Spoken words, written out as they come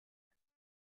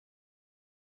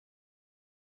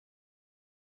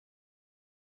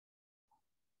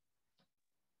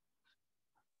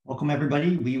Welcome,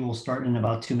 everybody. We will start in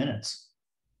about 2 minutes.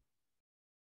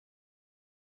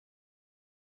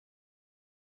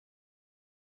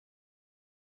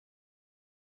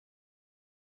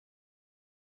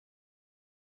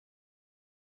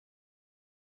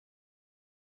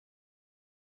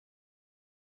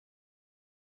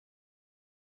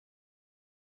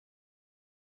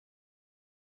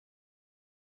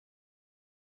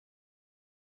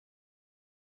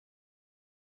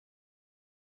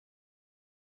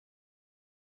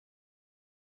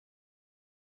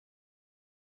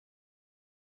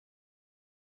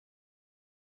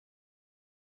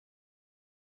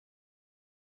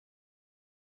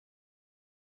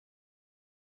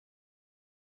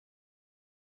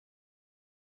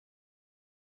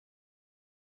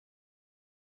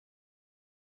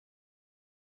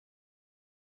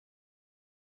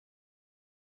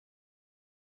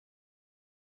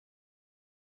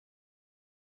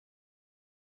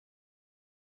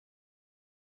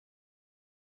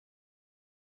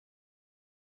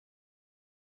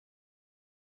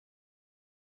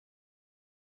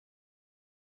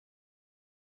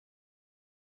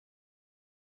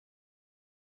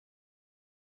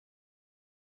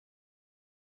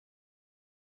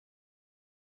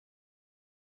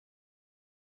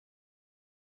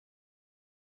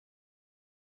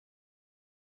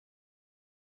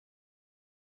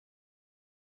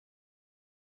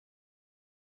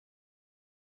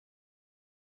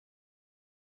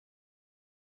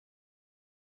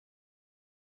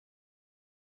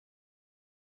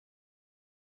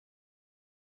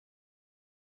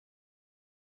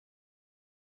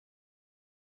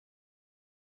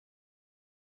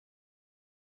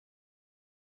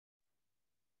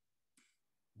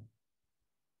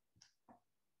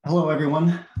 Hello,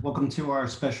 everyone. Welcome to our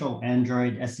special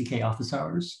Android SDK office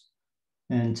hours.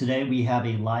 And today we have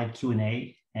a live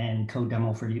Q&A and code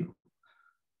demo for you.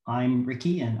 I'm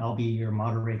Ricky, and I'll be your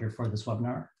moderator for this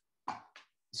webinar.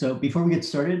 So before we get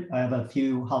started, I have a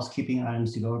few housekeeping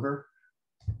items to go over.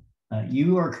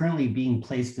 You are currently being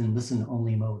placed in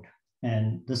listen-only mode,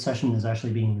 and this session is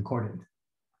actually being recorded.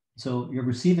 So you'll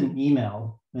receive an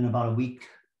email in about a week,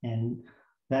 and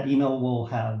that email will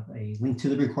have a link to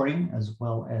the recording as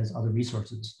well as other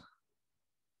resources.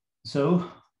 So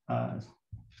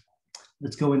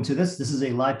let's go into this. This is a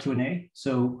live Q&A.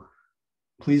 So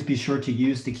please be sure to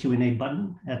use the Q&A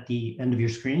button at the end of your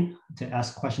screen to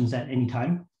ask questions at any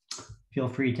time. Feel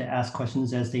free to ask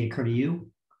questions as they occur to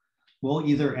you. We'll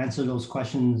either answer those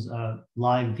questions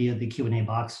live via the Q&A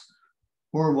box,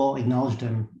 or we'll acknowledge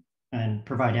them and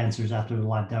provide answers after the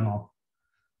live demo.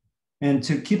 And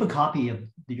to keep a copy of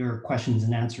your questions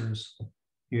and answers,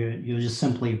 you'll just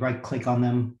simply right-click on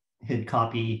them, hit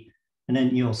copy, and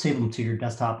then you'll save them to your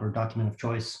desktop or document of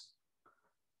choice.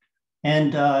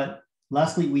 And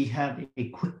lastly, we have a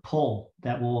quick poll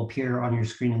that will appear on your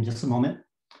screen in just a moment.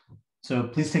 So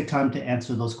please take time to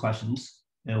answer those questions.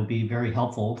 It'll be very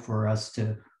helpful for us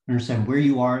to understand where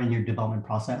you are in your development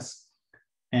process.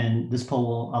 And this poll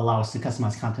will allow us to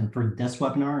customize content for this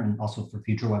webinar and also for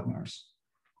future webinars.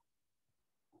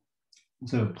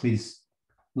 So please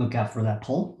look out for that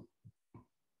poll.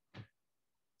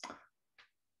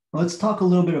 Let's talk a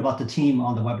little bit about the team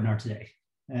on the webinar today.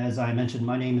 As I mentioned,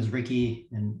 my name is Ricky,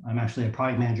 and I'm actually a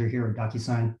product manager here at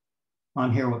DocuSign.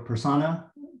 I'm here with Prasanna.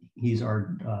 He's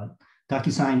our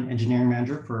DocuSign engineering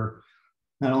manager for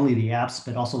not only the apps,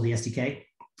 but also the SDK.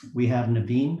 We have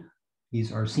Naveen.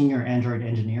 He's our senior Android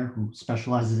engineer who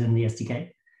specializes in the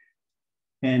SDK.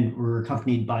 And we're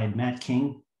accompanied by Matt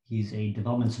King. He's a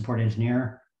development support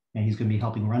engineer, and he's going to be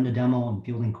helping run the demo and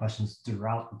fielding questions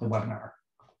throughout the webinar.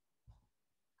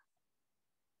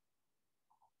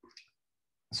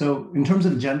 So in terms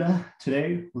of agenda,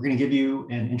 today, we're going to give you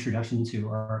an introduction to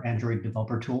our Android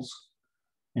developer tools.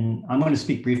 And I'm going to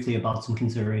speak briefly about some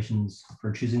considerations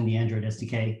for choosing the Android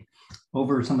SDK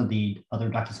over some of the other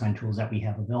DocuSign tools that we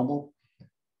have available.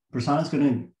 Prasanna is going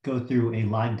to go through a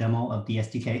live demo of the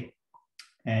SDK,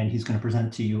 and he's going to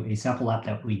present to you a sample app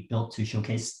that we built to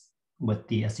showcase what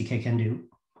the SDK can do.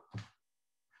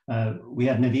 We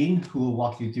have Naveen, who will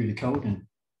walk you through the code and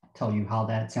tell you how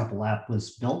that sample app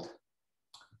was built.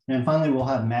 And then finally, we'll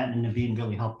have Matt and Naveen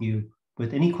really help you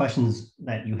with any questions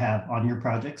that you have on your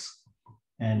projects,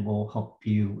 and we'll help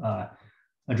you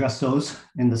address those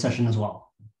in the session as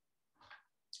well.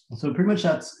 So pretty much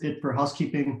that's it for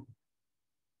housekeeping.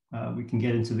 We can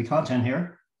get into the content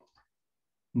here.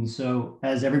 And so,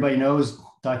 as everybody knows,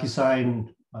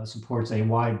 DocuSign supports a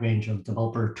wide range of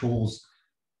developer tools,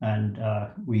 and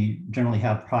we generally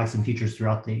have products and features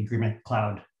throughout the Agreement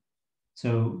Cloud.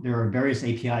 So there are various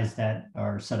APIs that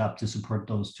are set up to support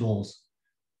those tools.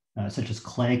 such as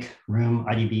Click, Room,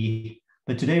 IDB.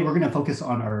 But today we're going to focus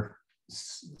on our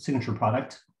signature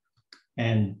product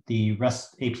and the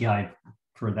REST API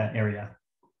for that area.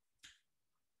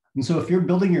 And so if you're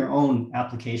building your own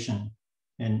application,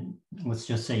 and let's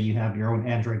just say you have your own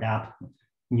Android app,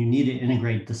 and you need to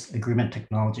integrate this agreement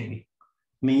technology,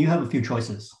 I mean, you have a few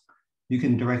choices. You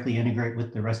can directly integrate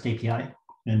with the REST API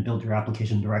and build your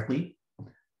application directly.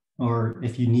 Or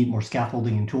if you need more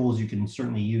scaffolding and tools, you can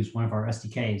certainly use one of our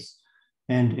SDKs.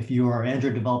 And if you are an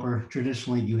Android developer,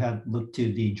 traditionally you have looked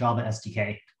to the Java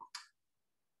SDK.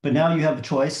 But now you have a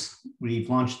choice. We've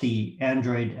launched the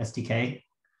Android SDK.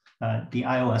 The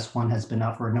iOS one has been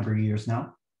out for a number of years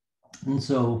now. And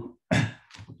so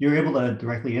you're able to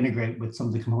directly integrate with some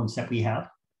of the components that we have.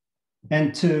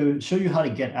 And to show you how to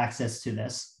get access to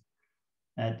this,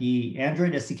 the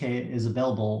Android SDK is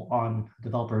available on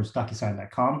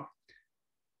developers.docusign.com.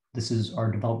 This is our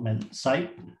development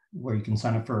site where you can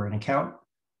sign up for an account.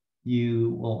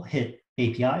 You will hit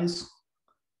APIs,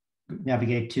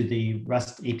 navigate to the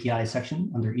REST API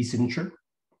section under eSignature.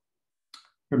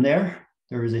 From there,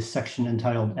 there is a section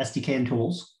entitled SDK and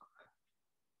Tools.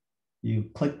 You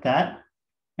click that,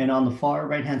 and on the far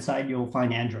right-hand side, you'll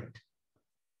find Android.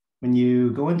 When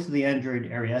you go into the Android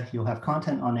area, you'll have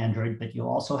content on Android, but you'll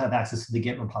also have access to the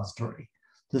Git repository.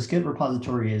 This Git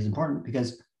repository is important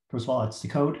because, first of all, it's the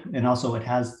code, and also it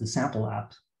has the sample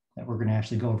app that we're going to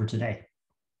actually go over today.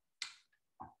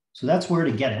 So that's where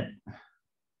to get it.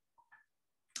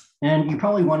 And you're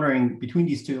probably wondering, between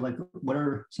these two, like, what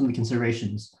are some of the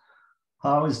considerations?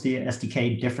 How is the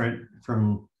SDK different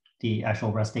from the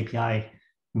actual REST API?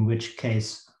 In which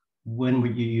case, when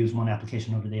would you use one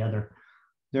application over the other?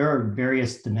 There are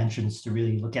various dimensions to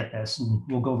really look at this, and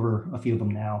we'll go over a few of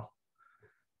them now.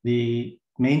 The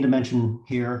main dimension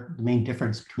here, the main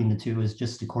difference between the two is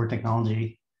just the core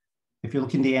technology. If you're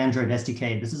looking at the Android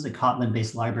SDK, this is a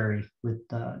Kotlin-based library with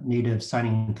native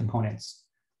signing components.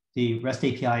 The REST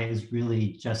API is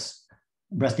really just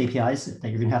REST APIs that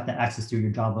you're going to have to access through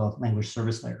your Java language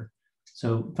service layer.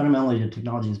 So fundamentally, the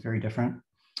technology is very different.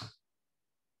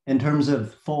 In terms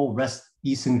of full REST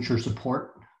eSignature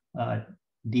support,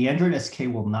 the Android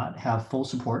SDK will not have full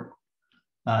support.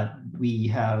 We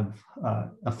have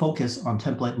a focus on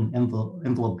template and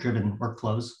envelope-driven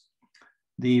workflows.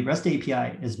 The REST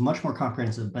API is much more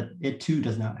comprehensive, but it too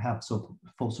does not have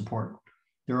full support.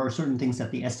 There are certain things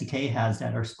that the SDK has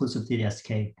that are exclusive to the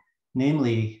SDK,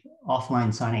 namely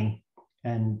offline signing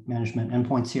and management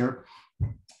endpoints here.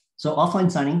 So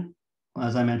offline signing,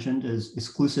 as I mentioned, is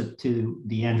exclusive to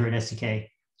the Android SDK.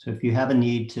 So if you have a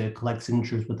need to collect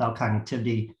signatures without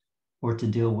connectivity or to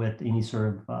deal with any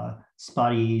sort of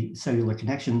spotty cellular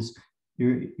connections,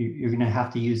 you're going to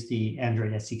have to use the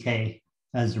Android SDK,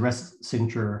 as the REST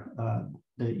signature,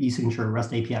 the eSignature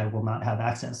REST API will not have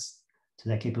access to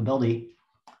that capability.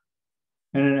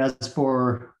 And as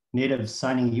for native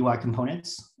signing UI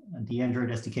components, the Android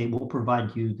SDK will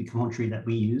provide you the componentry that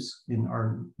we use in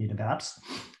our native apps,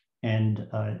 and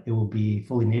it will be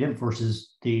fully native,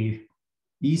 versus the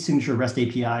eSignature REST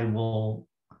API will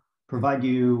provide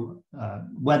you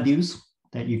web views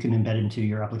that you can embed into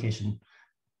your application.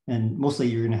 And mostly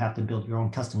you're going to have to build your own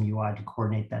custom UI to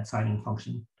coordinate that signing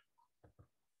function.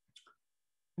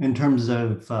 In terms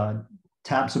of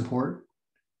tab support,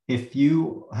 if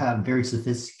you have very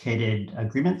sophisticated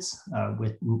agreements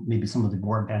with maybe some of the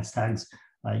more advanced tags,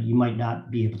 you might not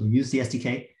be able to use the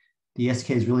SDK. The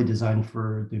SDK is really designed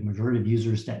for the majority of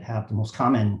users that have the most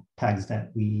common tags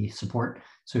that we support.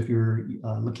 So if you're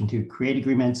looking to create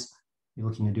agreements, you're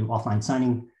looking to do offline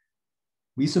signing,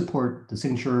 we support the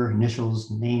signature,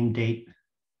 initials, name, date,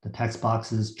 the text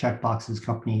boxes, check boxes,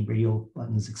 company, radio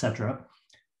buttons, etc.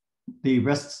 The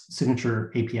REST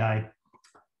signature API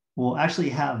will actually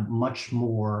have much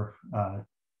more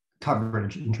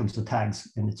coverage in terms of tags,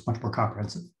 and it's much more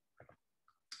comprehensive.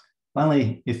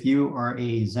 Finally, if you are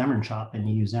a Xamarin shop and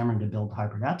you use Xamarin to build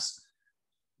hybrid apps,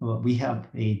 we have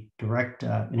a direct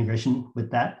integration with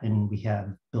that, and we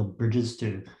have built bridges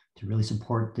to really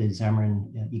support the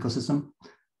Xamarin ecosystem,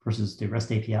 versus the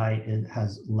REST API, it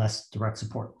has less direct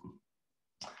support.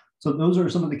 So those are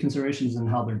some of the considerations and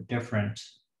how they're different.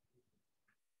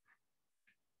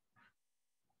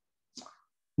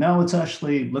 Now let's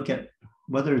actually look at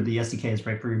whether the SDK is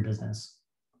right for your business.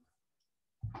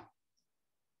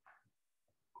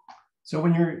 So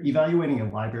when you're evaluating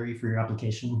a library for your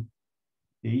application,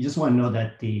 you just want to know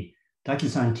that the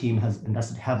DocuSign team has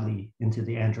invested heavily into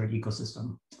the Android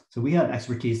ecosystem. So we have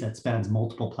expertise that spans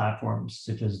multiple platforms,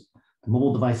 such as the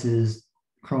mobile devices,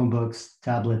 Chromebooks,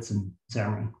 tablets, and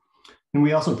Xamarin. And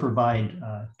we also provide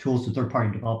tools to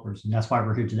third-party developers, and that's why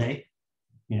we're here today.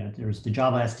 there's the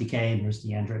Java SDK and there's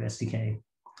the Android SDK.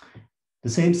 The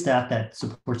same staff that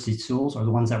supports these tools are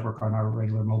the ones that work on our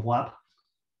regular mobile app.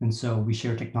 And so we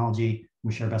share technology,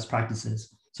 we share best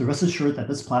practices. So rest assured that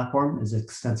this platform is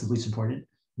extensively supported.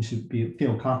 You should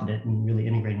feel confident in really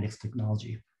integrating this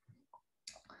technology.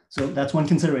 So that's one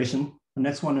consideration. The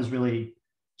next one is really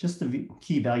just the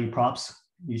key value props.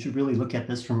 You should really look at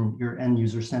this from your end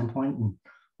user standpoint and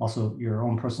also your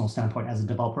own personal standpoint as a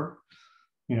developer.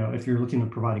 If you're looking to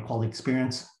provide a quality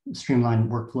experience, streamline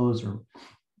workflows, or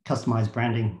customized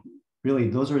branding, really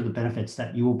those are the benefits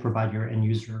that you will provide your end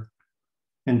user.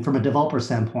 And from a developer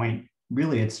standpoint,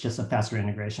 really it's just a faster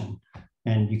integration.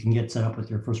 And you can get set up with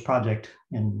your first project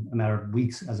in a matter of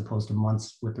weeks as opposed to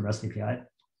months with the REST API.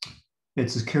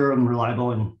 It's secure and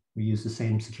reliable, and we use the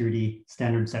same security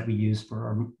standards that we use for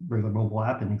our regular mobile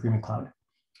app and Agreement Cloud.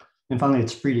 And finally,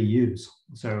 it's free to use.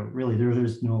 So really,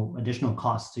 there's no additional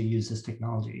cost to use this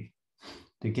technology.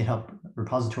 The GitHub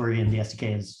repository and the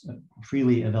SDK is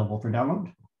freely available for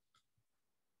download.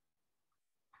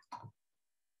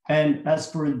 And as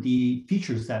for the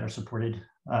features that are supported,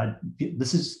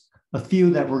 this is a few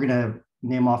that we're going to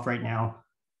name off right now.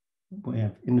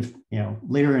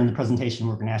 Later in the presentation,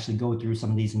 we're going to actually go through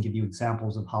some of these and give you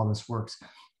examples of how this works.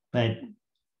 But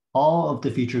all of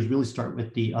the features really start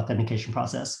with the authentication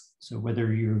process. So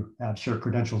whether you have shared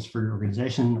credentials for your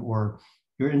organization or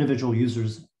your individual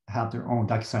users have their own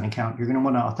DocuSign account, you're going to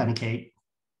want to authenticate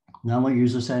not only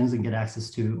user settings and get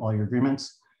access to all your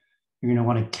agreements. You're going to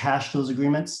want to cache those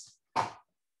agreements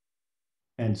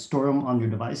and store them on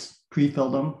your device, pre-fill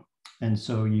them. And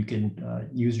so you can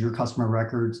use your customer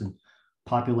records and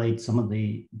populate some of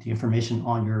the information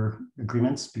on your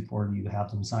agreements before you have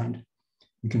them signed.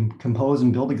 You can compose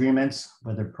and build agreements,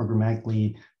 whether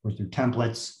programmatically or through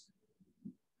templates.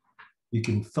 You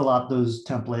can fill out those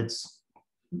templates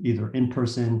either in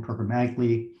person,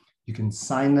 programmatically. You can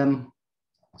sign them.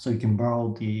 So you can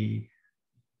borrow the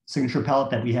signature palette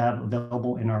that we have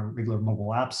available in our regular mobile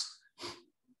apps.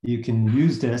 You can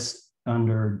use this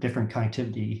under different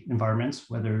connectivity environments,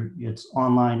 whether it's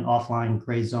online, offline,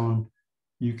 gray zone.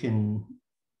 You can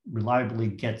reliably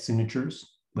get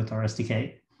signatures with our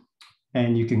SDK,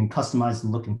 and you can customize the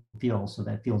look and feel so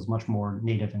that feels much more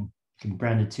native and can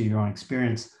brand it to your own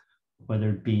experience, whether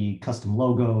it be custom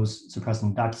logos,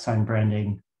 suppressing DocuSign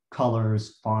branding,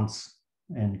 colors, fonts,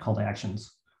 and call to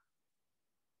actions.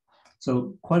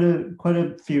 So quite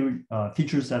a few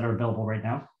features that are available right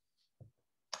now.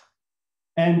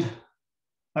 And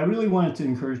I really wanted to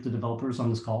encourage the developers on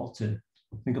this call to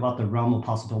think about the realm of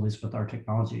possibilities with our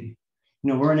technology.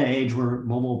 We're in an age where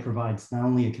mobile provides not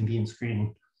only a convenient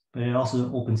screen, but it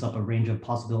also opens up a range of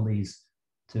possibilities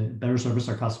to better service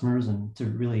our customers and to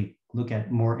really look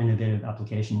at more innovative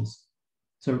applications.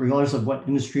 So regardless of what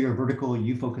industry or vertical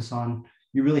you focus on,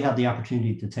 you really have the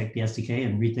opportunity to take the SDK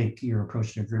and rethink your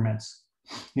approach to agreements.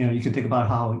 You can think about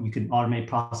how you can automate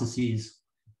processes,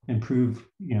 improve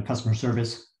customer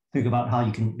service, think about how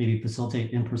you can maybe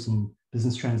facilitate in-person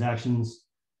business transactions,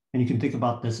 and you can think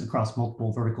about this across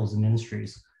multiple verticals and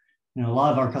industries. A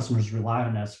lot of our customers rely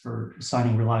on us for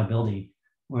signing reliability,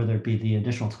 whether it be the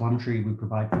additional telemetry we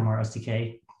provide from our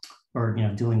SDK or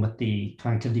dealing with the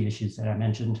connectivity issues that I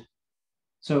mentioned.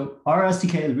 So our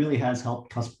SDK really has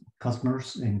helped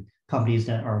customers and companies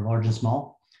that are large and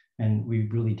small, and we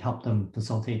really help them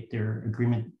facilitate their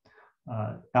agreement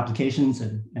applications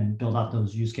and build out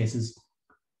those use cases.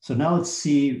 So now let's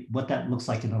see what that looks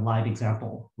like in a live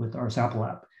example with our sample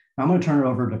app. Now I'm going to turn it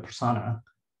over to Prasanna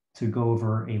to go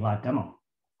over a live demo.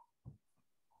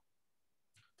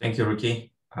 Thank you,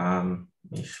 Ricky. Let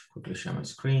me quickly share my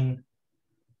screen.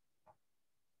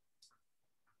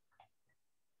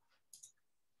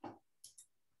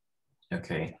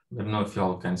 Okay, let me know if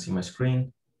y'all can see my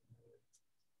screen.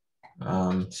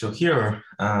 So here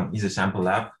is a sample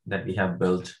app that we have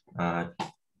built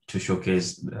to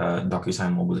showcase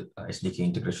DocuSign mobile SDK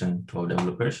integration to our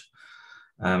developers.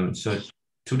 So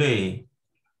today,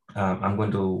 I'm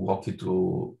going to walk you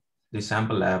through the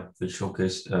sample app, which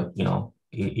showcase,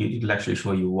 it'll actually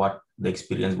show you what the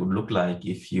experience would look like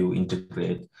if you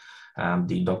integrate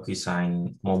the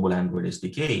DocuSign mobile Android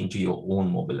SDK into your own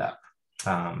mobile app.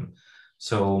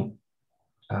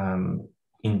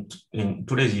 In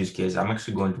today's use case, I'm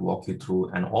actually going to walk you through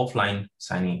an offline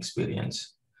signing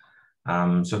experience.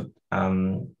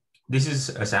 This is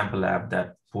a sample app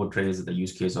that portrays the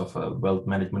use case of a wealth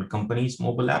management company's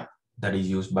mobile app that is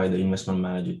used by the investment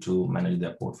manager to manage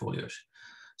their portfolios.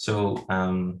 So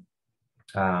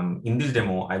in this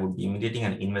demo, I would be imitating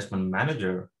an investment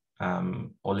manager,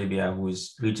 Olivia, who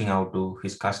is reaching out to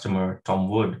his customer, Tom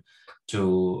Wood,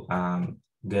 to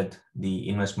get the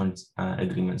investment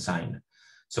agreement signed.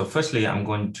 So firstly, I'm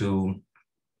going to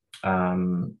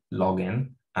log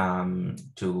in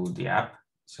to the app.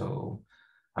 So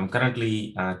I'm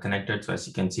currently connected. So as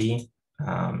you can see,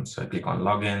 so I click on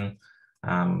login.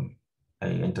 I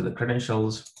enter the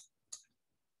credentials.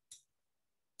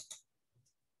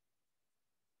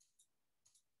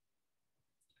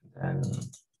 And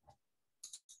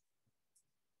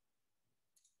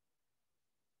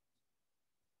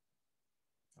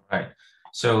right.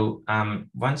 So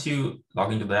once you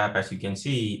log into the app, as you can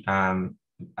see, I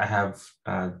have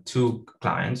two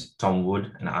clients, Tom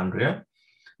Wood and Andrea.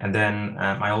 And then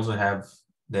I also have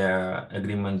their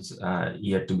agreements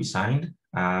yet to be signed.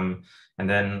 And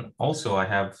then also I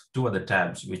have two other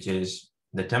tabs, which is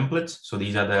the templates. So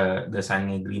these are the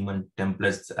signing agreement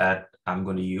templates that I'm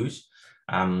going to use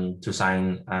to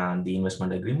sign the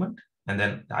investment agreement. And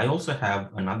then I also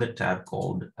have another tab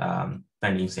called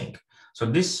pending sync. So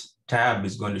this tab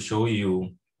is going to show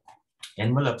you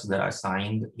envelopes that are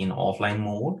signed in offline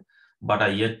mode, but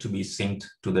are yet to be synced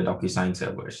to the DocuSign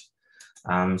servers.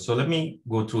 So let me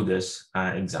go through this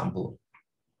example.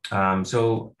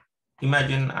 So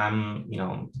imagine I'm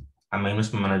an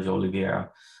investment manager, Olivia.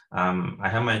 I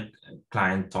have my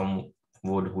client, Tom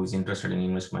Wood, who is interested in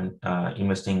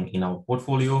investing in our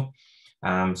portfolio.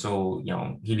 So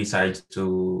he decides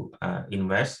to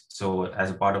invest. So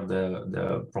as a part of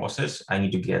the process, I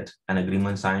need to get an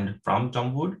agreement signed from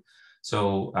Tom Wood.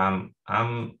 So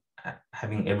I'm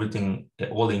having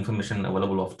all the information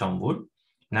available of Tom Wood.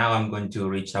 Now I'm going to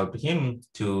reach out to him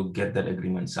to get that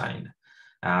agreement signed.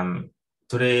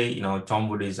 Today, Tom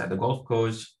Wood is at the golf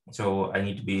course, so I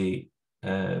need to be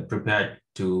prepared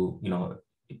to,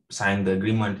 sign the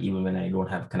agreement even when I don't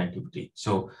have connectivity.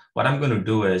 So what I'm going to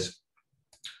do is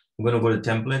I'm going to go to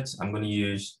templates. I'm going to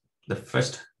use the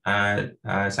first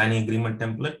signing agreement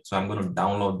template. So I'm going to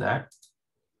download that.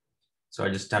 So I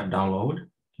just tap download,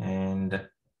 and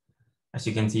as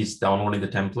you can see, it's downloading the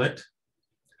template.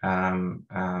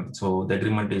 So the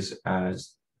agreement is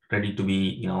ready to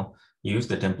be, used,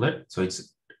 the template. So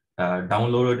it's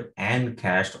downloaded and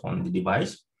cached on the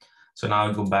device. So now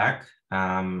I go back.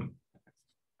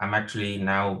 I'm actually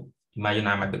now, imagine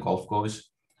I'm at the golf course.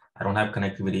 I don't have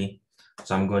connectivity.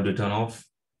 So I'm going to turn off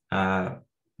the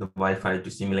Wi-Fi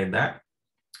to simulate that.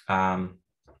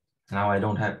 Now I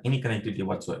don't have any connectivity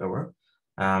whatsoever.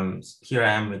 Here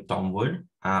I am with Tom Wood.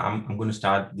 I'm going to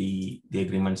start the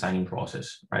agreement signing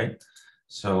process, right?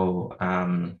 So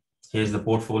here's the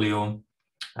portfolio,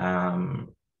 and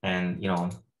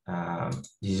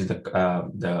this is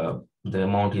the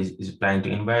amount he's planning to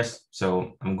invest.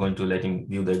 So I'm going to let him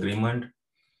view the agreement.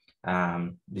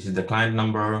 This is the client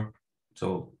number.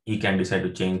 So he can decide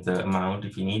to change the amount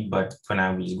if he need, but for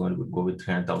now he's going to go with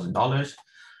 $300,000.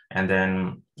 And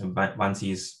then once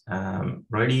he's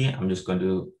ready, I'm just going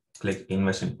to click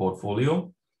invest in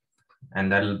portfolio,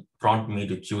 and that'll prompt me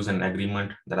to choose an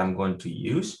agreement that I'm going to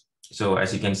use. So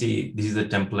as you can see, this is the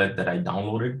template that I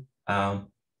downloaded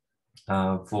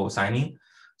for signing.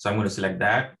 So I'm going to select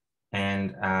that.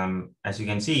 And as you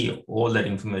can see, all that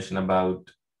information about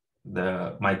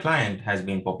my client has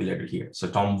been populated here. So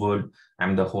Tom Wood,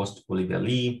 I'm the host, Olivia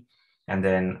Lee, and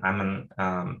then I'm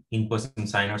an in-person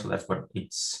signer. So that's what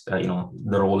it's,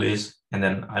 the role is. And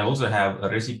then I also have a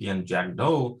recipient, Jack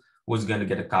Doe, who's going to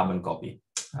get a carbon copy.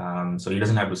 So he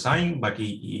doesn't have to sign, but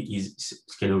he is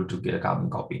scheduled to get a carbon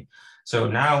copy. So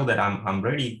now that I'm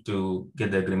ready to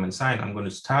get the agreement signed, I'm going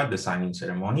to start the signing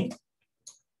ceremony.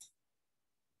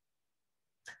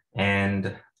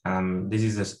 And this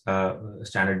is a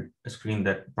standard screen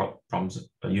that prompts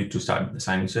you to start the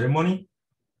signing ceremony.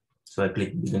 So I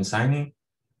click begin signing.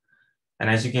 And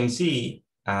as you can see,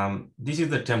 this is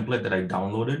the template that I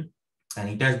downloaded, and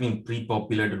it has been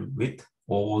pre-populated with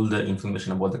all the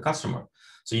information about the customer.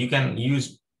 So you can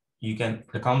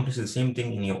accomplish the same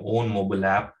thing in your own mobile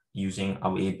app using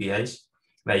our APIs,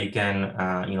 where you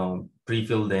can,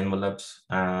 pre-fill the envelopes,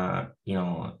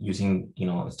 using,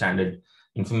 standard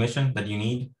information that you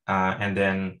need. And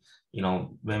then,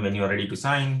 when you're ready to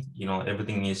sign,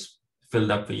 everything is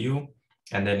filled up for you.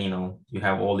 And then, you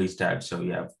have all these tabs. So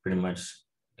you have pretty much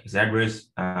his address,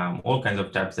 all kinds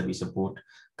of tabs that we support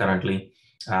currently.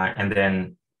 And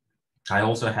then I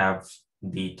also have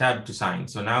the tab to sign.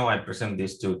 So now I present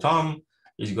this to Tom.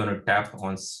 He's going to tap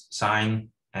on sign.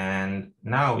 And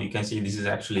now you can see this is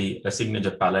actually a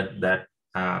signature palette that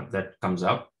comes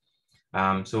up.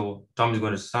 So Tom is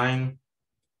going to sign,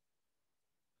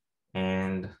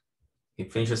 and he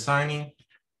finishes signing.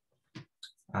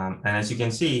 And as you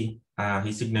can see,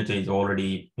 his signature is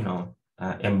already,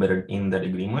 embedded in that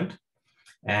agreement.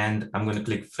 And I'm going to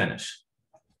click finish.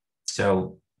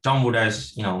 So Tom Wood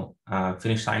has,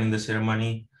 finished signing the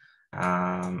ceremony.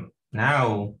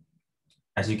 Now,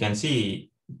 as you can see,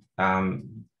 the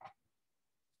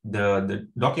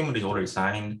document is already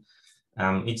signed.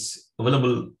 It's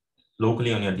available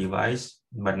locally on your device,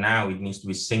 but now it needs to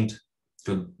be synced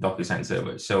to DocuSign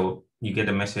server. So you get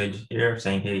a message here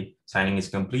saying, hey, signing is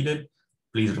completed.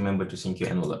 Please remember to sync your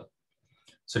envelope.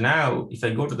 So now if I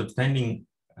go to the pending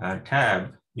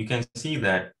tab, you can see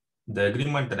that the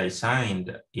agreement that I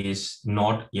signed is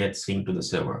not yet synced to the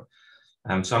server.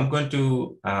 So I'm going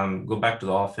to go back to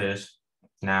the office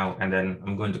now, and then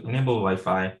I'm going to enable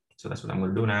Wi-Fi. So that's what I'm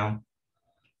going to do now.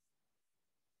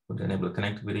 Would enable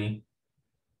connectivity.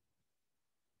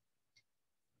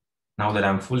 Now that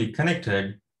I'm fully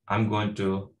connected, I'm going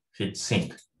to hit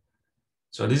sync.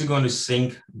 So this is going to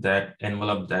sync that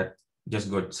envelope that just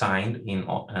got signed in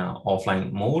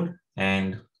offline mode,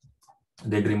 and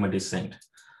the agreement is synced.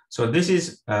 So this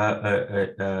is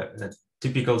a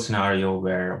typical scenario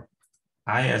where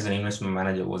I, as an investment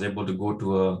manager, was able to go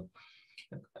to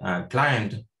a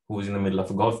client who is in the middle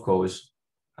of a golf course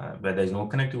where there's no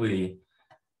connectivity,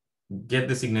 get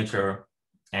the signature,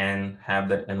 and have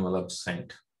that envelope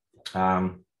synced.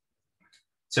 Now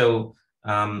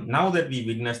that we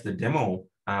witnessed the demo,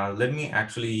 let me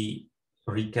actually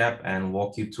recap and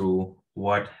walk you through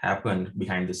what happened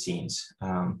behind the scenes.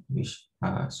 We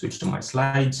switch to my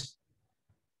slides.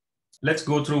 Let's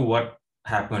go through what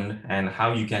happened and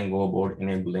how you can go about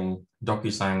enabling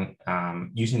DocuSign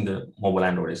using the mobile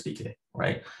Android SDK,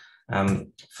 right?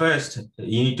 First,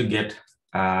 you need to get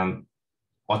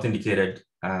authenticated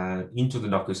into the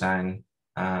DocuSign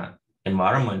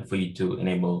environment for you to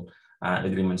enable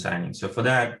agreement signing. So for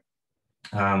that,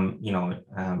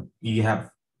 you have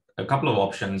a couple of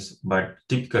options, but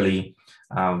typically,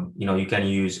 you can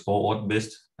use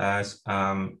OAuth-based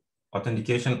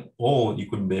authentication, or you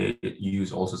could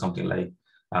use also something like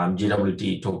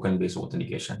JWT token-based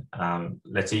authentication.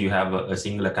 Let's say you have a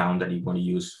single account that you want to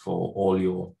use for all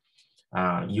your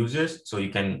users, so you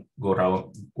can go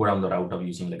down the route of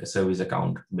using like a service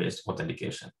account-based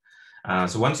authentication.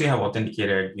 So once you have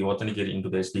authenticated, you authenticate into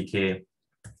the SDK.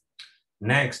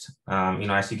 Next,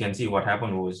 as you can see, what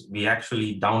happened was we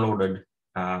actually downloaded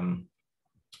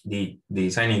the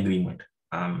signing agreement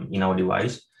in our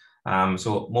device.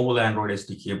 So mobile Android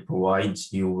SDK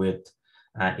provides you with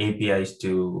APIs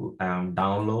to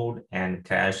download and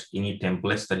cache any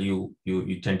templates that you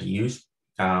tend to use,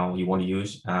 you want to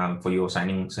use for your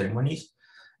signing ceremonies.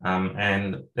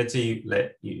 And let's say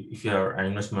if you're an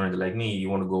investment manager like me, you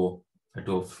want to go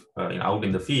to out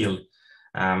in the field.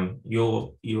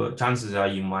 Your chances are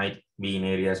you might be in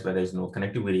areas where there's no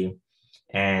connectivity,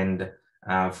 and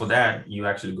for that you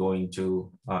actually go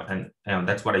into and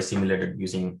that's what I simulated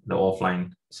using the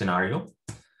offline scenario.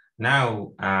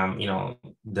 Now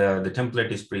the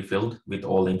template is pre-filled with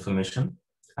all the information,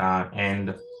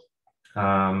 and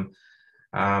I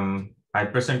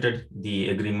presented the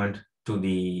agreement to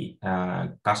the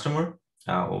customer,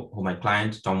 who my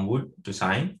client Tom Wood, to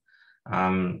sign.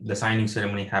 The signing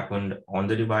ceremony happened on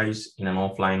the device in an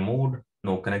offline mode,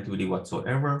 no connectivity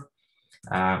whatsoever.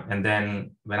 And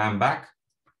then when I'm back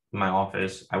in my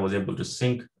office, I was able to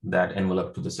sync that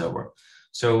envelope to the server.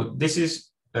 So this is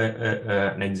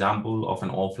an example of an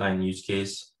offline use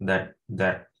case that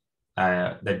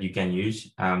you can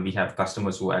use. We have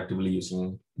customers who are actively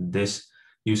using this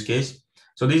use case.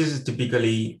 So this is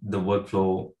typically the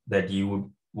workflow that you would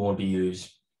want to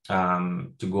use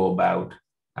to go about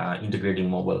integrating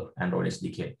mobile Android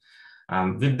SDK.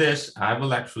 With this, I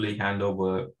will actually hand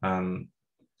over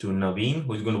to Naveen,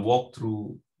 who is going to walk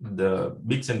through the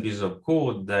bits and pieces of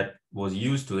code that was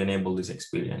used to enable this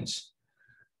experience.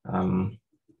 Let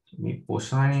me post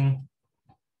signing.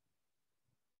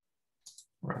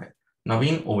 All right,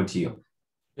 Naveen, over to you.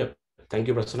 Yep, thank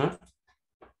you, Prasanna.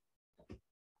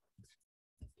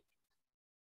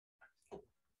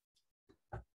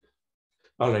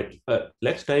 All right,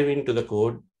 let's dive into the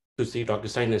code to see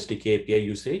DocuSign SDK API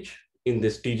usage in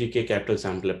this TGK capital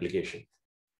sample application.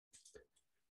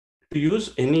 To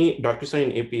use any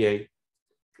DocuSign API,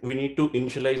 we need to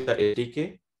initialize the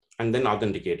SDK and then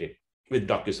authenticate it with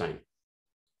DocuSign.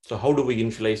 So how do we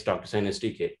initialize DocuSign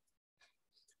SDK?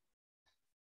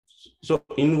 So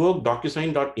invoke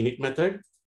DocuSign.init method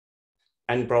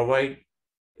and provide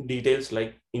details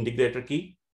like integrator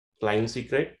key, client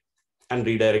secret, and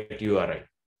redirect URI.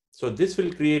 So this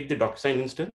will create the DocuSign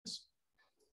instance.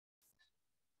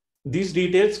 These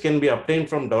details can be obtained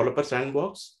from Developer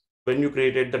Sandbox when you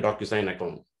created the DocuSign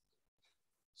account.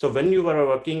 So when you are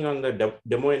working on the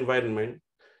demo environment,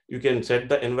 you can set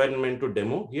the environment to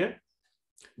demo here.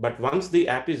 But once the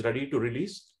app is ready to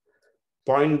release,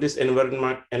 point this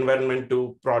environment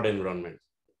to prod environment.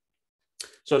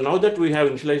 So now that we have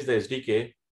initialized the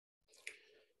SDK,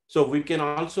 so we can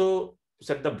also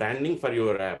set the branding for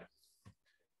your app.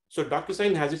 So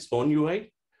DocuSign has its own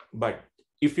UI, but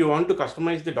if you want to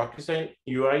customize the DocuSign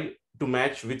UI to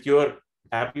match with your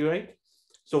app UI,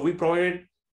 so we provided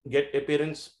get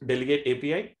appearance delegate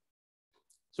API.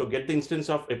 So get the instance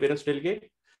of appearance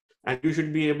delegate, and you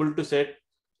should be able to set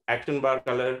action bar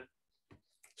color,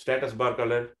 status bar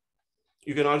color.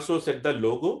 You can also set the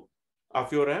logo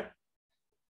of your app.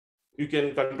 You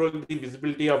can control the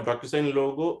visibility of DocuSign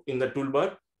logo in the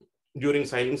toolbar during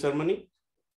signing ceremony.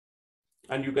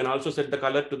 And you can also set the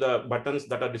color to the buttons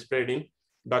that are displayed in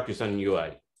DocuSign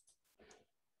UI.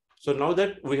 So now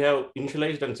that we have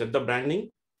initialized and set the branding,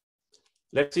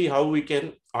 let's see how we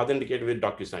can authenticate with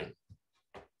DocuSign.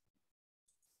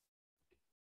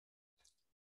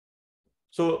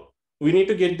 So we need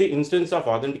to get the instance of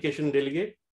authentication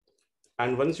delegate.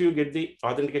 And once you get the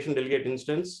authentication delegate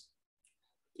instance,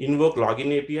 invoke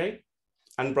login API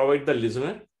and provide the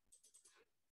listener,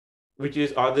 which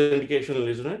is authentication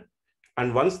listener.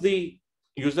 And once the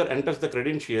user enters the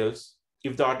credentials,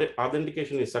 if the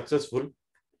authentication is successful,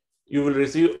 you will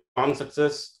receive on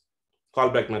success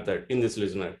callback method in this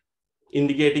listener,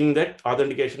 indicating that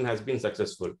authentication has been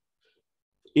successful.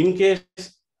 In case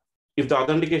if the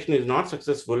authentication is not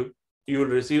successful, you will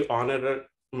receive on error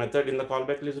method in the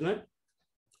callback listener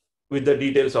with the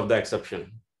details of the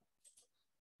exception.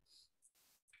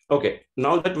 Okay,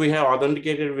 now that we have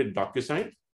authenticated with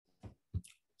DocuSign,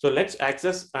 so let's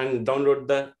access and download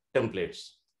the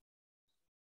templates.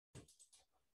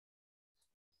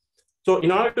 So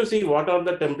in order to see what are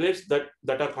the templates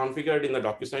that are configured in the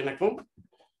DocuSign account,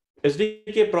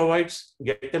 SDK provides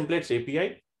get templates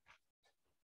API.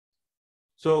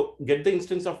 So get the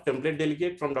instance of template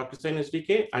delegate from DocuSign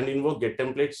SDK and invoke get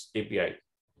templates API.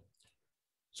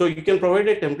 So you can provide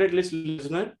a template list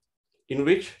listener in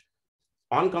which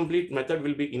onComplete method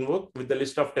will be invoked with the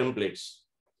list of templates.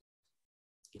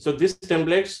 So these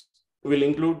templates will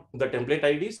include the template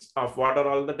IDs of what are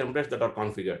all the templates that are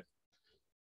configured.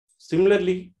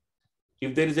 Similarly,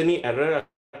 if there is any error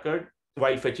occurred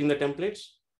while fetching the templates,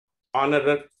 on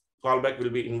error callback will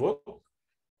be invoked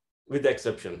with the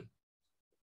exception.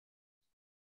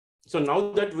 So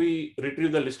now that we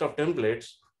retrieve the list of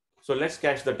templates, so let's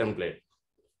cache the template.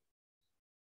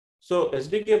 So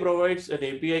SDK provides an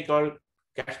API called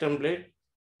cache template,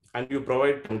 and you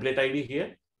provide template ID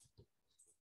here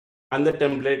and the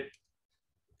template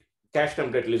cache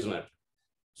template listener.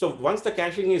 So once the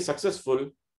caching is successful,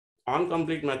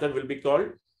 onComplete method will be called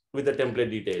with the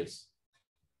template details.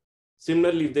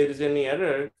 Similarly, if there is any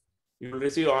error, you will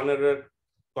receive on error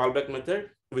callback method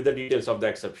with the details of the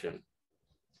exception.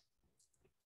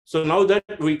 So now that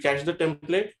we cache the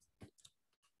template,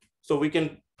 so we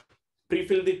can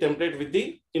pre-fill the template with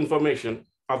the information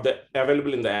of the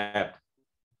available in the app.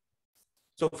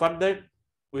 So for that,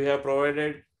 we have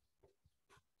provided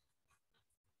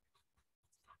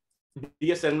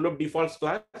DS envelope defaults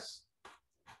class.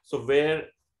 So where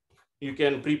you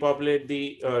can pre-populate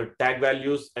the tag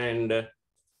values and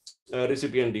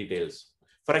recipient details.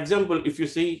 For example, if you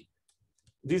see,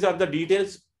 these are the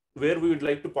details where we would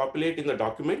like to populate in the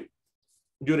document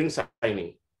during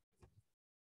signing.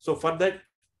 So for that,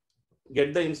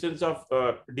 get the instance of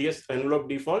DS envelope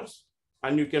defaults,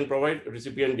 and you can provide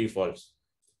recipient defaults.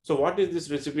 So what is this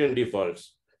recipient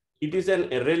defaults? It is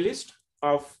an array list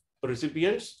of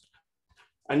recipients,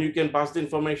 and you can pass the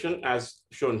information as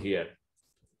shown here.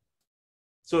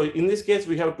 So in this case,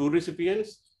 we have two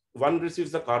recipients. One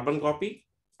receives the carbon copy,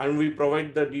 and we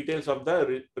provide the details of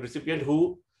the recipient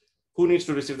who needs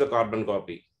to receive the carbon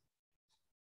copy.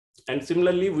 And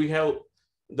similarly, we have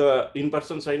the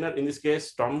in-person signer, in this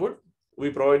case, Tom Wood. We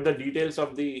provide the details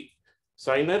of the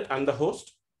signer and the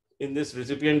host in this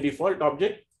recipient default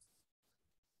object.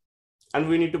 And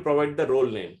we need to provide the role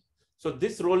name. So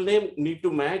this role name need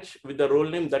to match with the role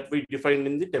name that we defined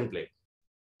in the template.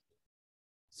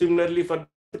 Similarly for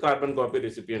the carbon copy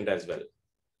recipient as well.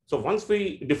 So once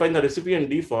we define the recipient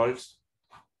defaults,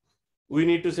 we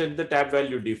need to set the tab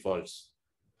value defaults.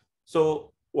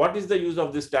 So what is the use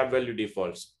of this tab value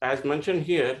defaults? As mentioned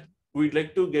here, we'd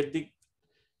like to get the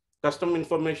custom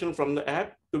information from the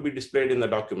app to be displayed in the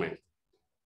document.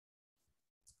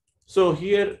 So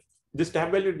here, this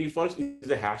tab value defaults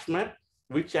is a hash map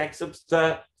which accepts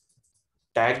the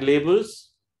tag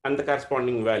labels and the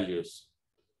corresponding values.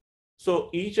 So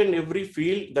each and every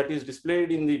field that is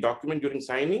displayed in the document during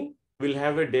signing will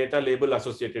have a data label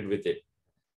associated with it.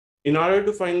 In order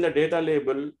to find the data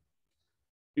label,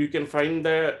 you can find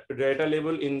the data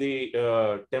label in the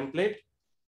template,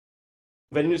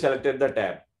 when you selected the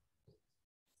tab.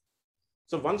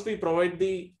 So once we provide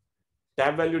the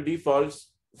tab value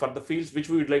defaults for the fields which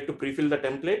we would like to prefill the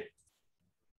template,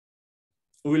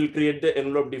 we will create the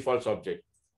envelope defaults object.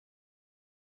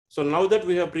 So now that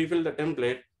we have prefilled the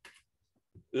template,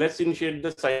 let's initiate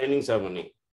the signing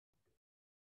ceremony.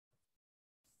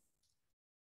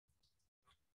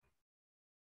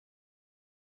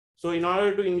 So in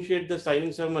order to initiate the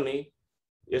signing ceremony,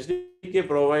 SDK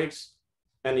provides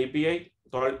an API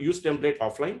called use template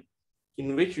offline,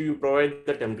 in which you provide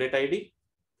the template ID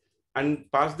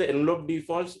and pass the envelope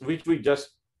defaults, which we just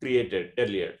created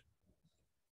earlier.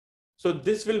 So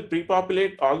this will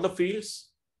pre-populate all the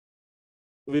fields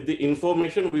with the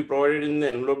information we provided in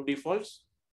the envelope defaults,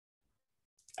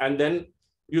 and then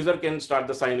user can start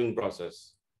the signing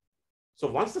process. So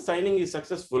once the signing is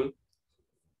successful,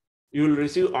 you will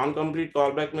receive onComplete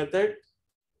callback method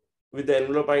with the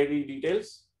envelope ID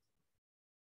details,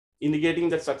 indicating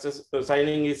that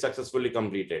signing is successfully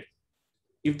completed.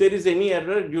 If there is any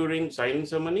error during signing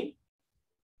ceremony,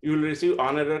 you will receive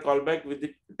on-error callback with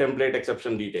the template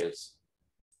exception details.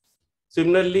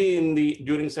 Similarly,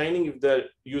 during signing, if the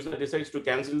user decides to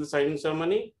cancel the signing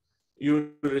ceremony,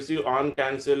 you will receive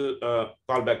on-cancel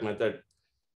callback method.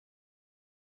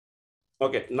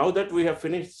 Okay, now that we have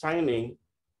finished signing,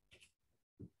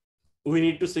 we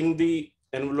need to sync the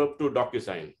envelope to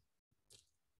DocuSign.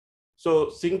 So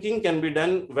syncing can be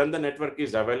done when the network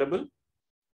is available.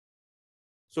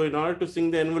 So in order to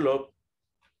sync the envelope,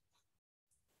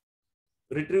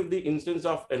 retrieve the instance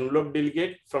of envelope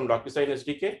delegate from DocuSign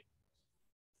SDK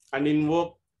and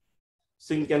invoke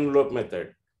sync envelope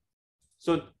method.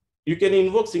 So you can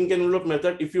invoke sync envelope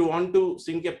method if you want to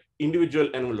sync an individual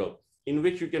envelope, in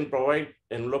which you can provide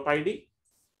envelope ID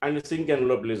and a sync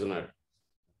envelope listener.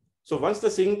 So once the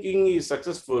syncing is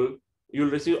successful, you'll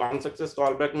receive onSuccess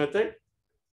callback method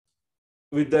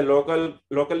with the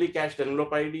locally cached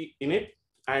envelope ID in it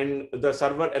and the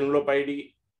server envelope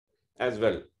ID as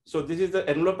well. So this is the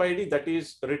envelope ID that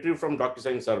is retrieved from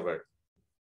DocuSign server.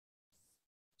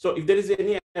 So if there is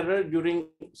any error during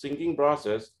syncing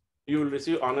process, you will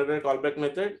receive on-error callback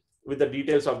method with the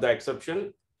details of the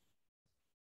exception.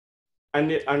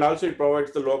 And also it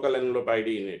provides the local envelope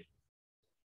ID in it.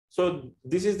 So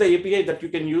this is the API that you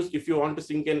can use if you want to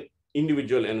sync an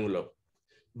individual envelope.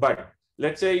 But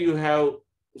let's say you have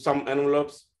some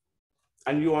envelopes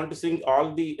and you want to sync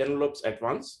all the envelopes at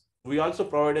once. We also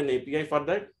provide an API for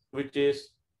that, which is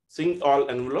sync all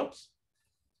envelopes.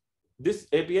 This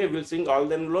API will sync all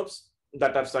the envelopes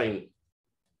that are signed.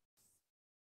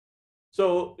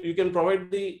 So you can provide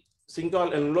the sync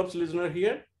all envelopes listener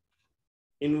here,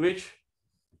 in which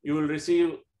you will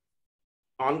receive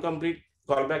onComplete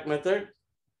callback method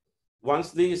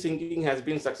once the syncing has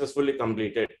been successfully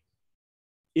completed.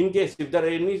 In case if there are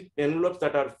any envelopes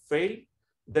that are failed,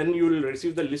 then you will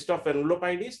receive the list of envelope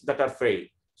IDs that are failed.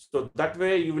 So that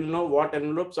way you will know what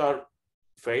envelopes are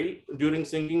failed during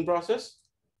syncing process,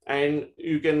 and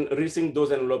you can resync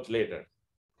those envelopes later.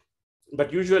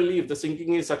 But usually if the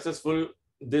syncing is successful,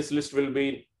 this list will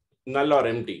be null or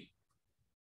empty.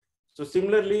 So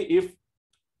similarly, if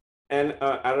an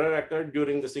error occurred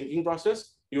during the syncing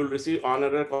process, you will receive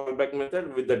on-error callback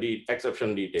method with the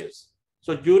exception details.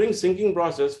 So during syncing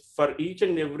process, for each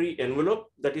and every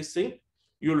envelope that is synced,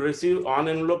 you will receive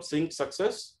on-envelope sync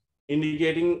success,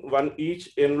 indicating when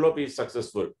each envelope is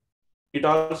successful. It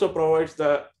also provides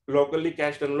the locally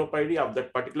cached envelope ID of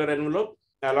that particular envelope,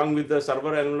 along with the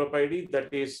server envelope ID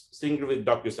that is synced with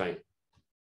DocuSign.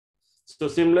 So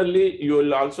similarly, you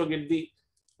will also get the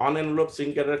on-envelope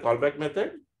sync error callback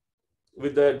method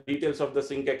with the details of the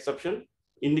sync exception,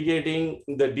 indicating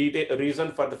the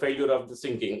reason for the failure of the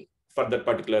syncing for that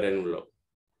particular envelope.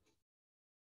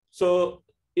 So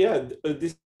yeah,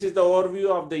 this is the overview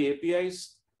of the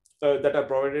APIs that are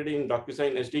provided in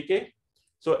DocuSign SDK.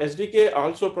 So SDK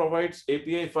also provides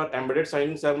API for embedded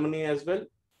signing ceremony as well.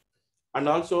 And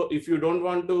also, if you don't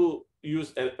want to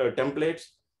use templates,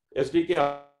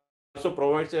 SDK also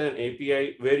provides an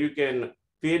API where you can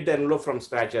create the envelope from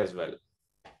scratch as well.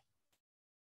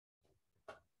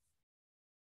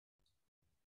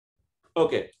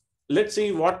 Okay, let's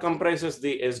see what comprises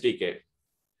the SDK.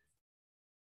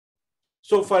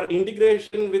 So for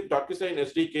integration with DocuSign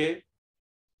SDK,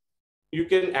 you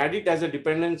can add it as a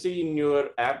dependency in your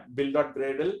app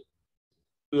build.gradle,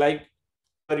 like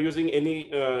for using any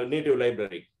native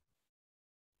library.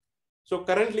 So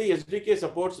currently SDK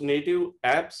supports native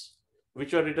apps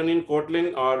which are written in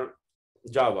Kotlin or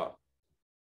Java.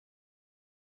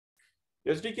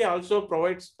 SDK also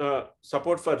provides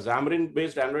support for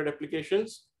Xamarin-based Android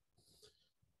applications.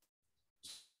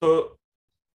 So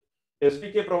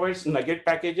SDK provides Nugget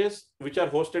packages, which are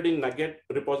hosted in Nugget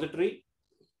repository,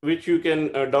 which you can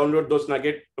download those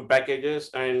Nugget packages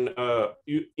and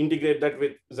you integrate that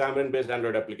with Xamarin-based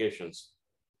Android applications.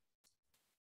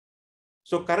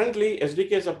 So currently,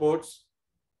 SDK supports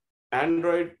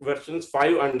Android versions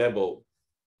 5 and above.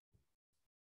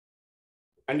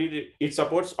 And it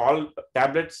supports all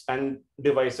tablets and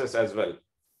devices as well.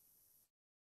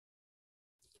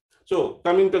 So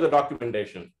coming to the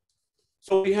documentation.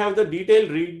 So we have the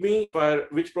detailed README for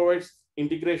which provides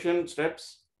integration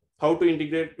steps, how to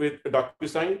integrate with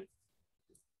DocuSign.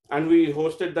 And we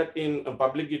hosted that in a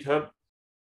public GitHub.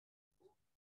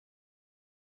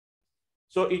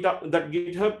 So that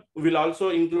GitHub will also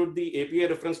include the API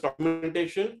reference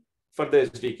documentation for the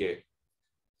SDK.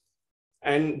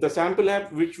 And the sample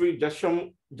app, which we just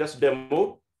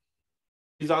demoed,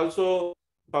 is also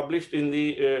published in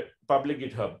the public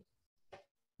GitHub.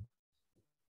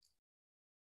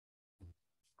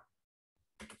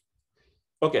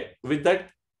 Okay, with that,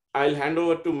 I'll hand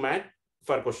over to Matt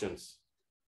for questions.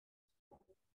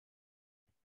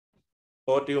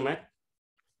 Over to you, Matt.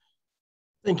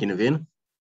 Thank you, Naveen.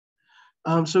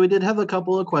 So we did have a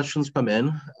couple of questions come in.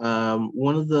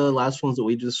 One of the last ones that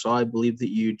we just saw, I believe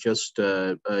that you just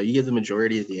you gave the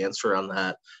majority of the answer on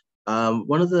that.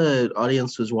 One of the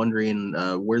audience was wondering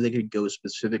where they could go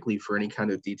specifically for any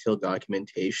kind of detailed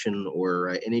documentation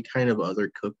or any kind of other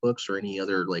cookbooks or any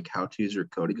other like how-tos or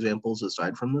code examples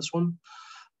aside from this one.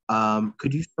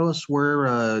 Could you show us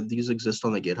where these exist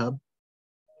on the GitHub?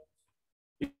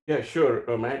 Yeah, sure,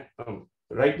 Matt.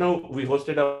 Right now, we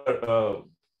hosted our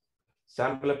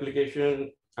sample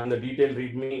application and the detailed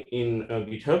README in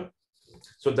GitHub.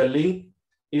 So the link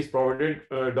is provided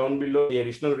down below the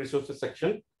additional resources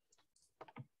section.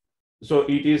 So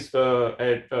it is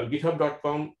at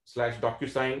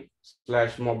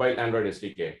github.com/DocuSign/mobile Android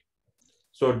SDK.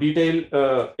 So detailed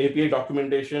API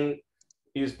documentation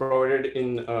is provided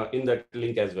in that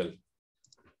link as well.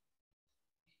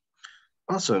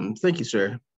 Awesome, thank you,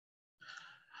 sir.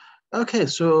 Okay,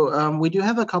 so we do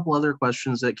have a couple other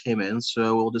questions that came in,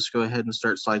 so we'll just go ahead and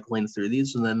start cycling through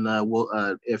these, and then we'll,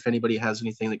 if anybody has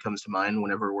anything that comes to mind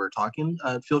whenever we're talking,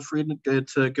 feel free to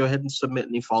go ahead and submit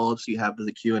any follow-ups you have to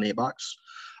the Q&A box,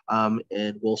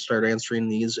 and we'll start answering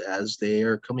these as they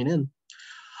are coming in.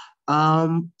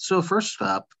 So first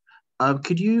up,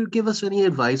 could you give us any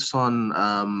advice on,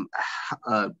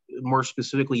 more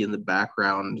specifically in the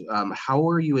background, how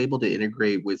are you able to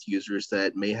integrate with users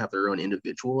that may have their own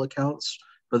individual accounts,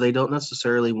 but they don't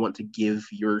necessarily want to give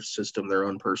your system their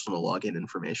own personal login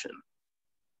information?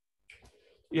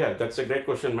 Yeah, that's a great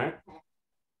question, Matt.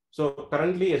 So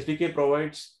currently SDK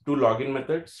provides two login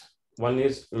methods. One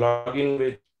is login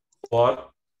with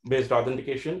OAuth-based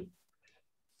authentication.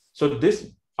 So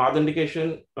this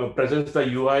authentication presents the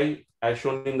UI as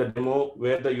shown in the demo,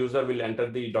 where the user will enter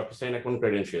the DocuSign account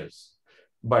credentials.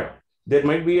 But there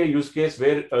might be a use case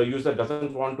where a user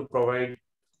doesn't want to provide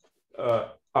or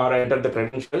enter the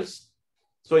credentials.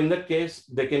 So in that case,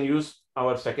 they can use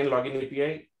our second login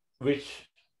API, which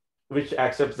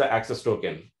accepts the access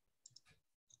token.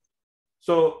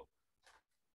 So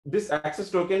this access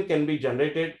token can be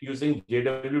generated using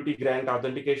JWT grant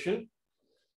authentication.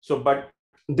 So, but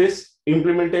this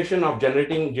implementation of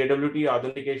generating JWT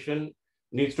authentication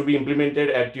needs to be implemented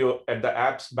at the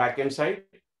app's backend side.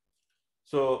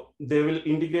 So they will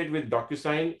integrate with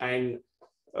DocuSign and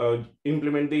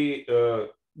implement the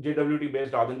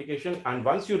JWT-based authentication. And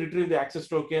once you retrieve the access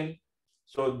token,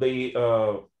 so the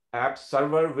app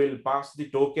server will pass the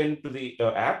token to the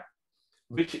app,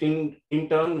 which in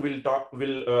turn will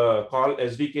call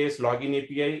SDK's login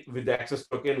API with the access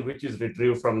token, which is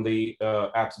retrieved from the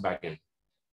app's backend.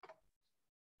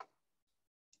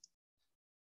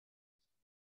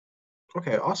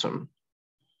 Okay, awesome.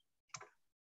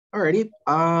 Alrighty.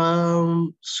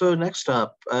 So next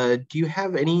up, do you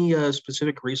have any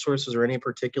specific resources or any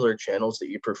particular channels that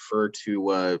you prefer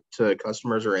to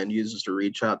customers or end users to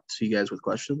reach out to you guys with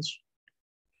questions?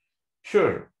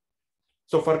 Sure.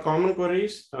 So for common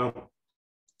queries,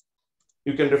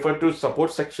 you can refer to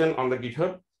support section on the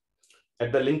GitHub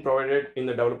at the link provided in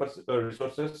the developers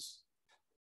resources.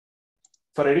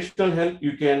 For additional help,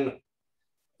 you can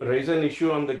raise an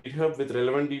issue on the GitHub with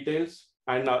relevant details,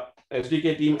 and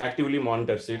SDK team actively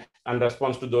monitors it and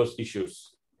responds to those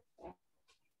issues.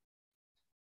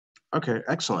 Okay,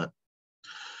 excellent.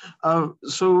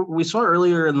 So we saw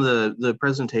earlier in the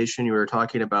presentation, you were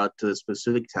talking about the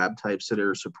specific tab types that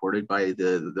are supported by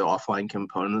the offline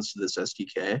components of this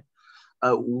SDK.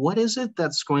 What is it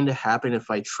that's going to happen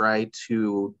if I try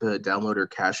to download or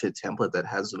cache a template that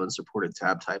has an unsupported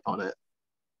tab type on it?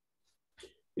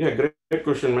 Yeah, great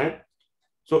question, Matt.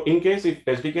 So in case if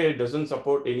SDK doesn't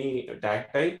support any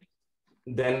tag type,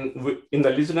 then in the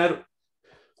listener,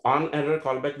 on error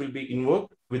callback will be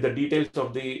invoked with the details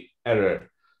of the error.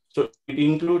 So it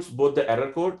includes both the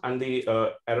error code and the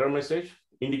error message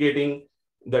indicating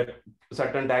that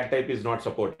certain tag type is not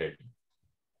supported.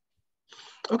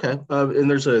 Okay, and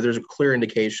there's a clear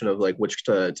indication of like which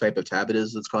type of tab it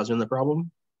is that's causing the problem?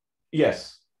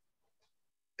 Yes.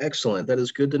 Excellent, that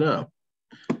is good to know.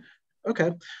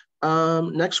 Okay,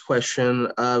 next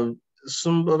question.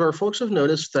 Some of our folks have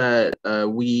noticed that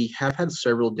we have had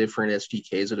several different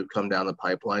SDKs that have come down the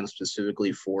pipeline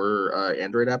specifically for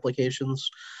Android applications.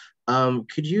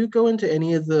 Could you go into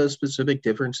any of the specific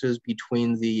differences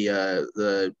between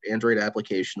the Android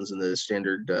applications and the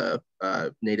standard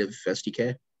native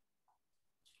SDK?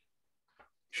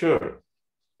 Sure.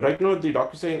 Right now, the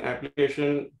DocuSign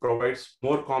application provides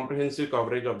more comprehensive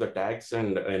coverage of the tags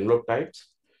and envelope types.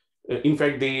 In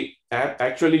fact, the app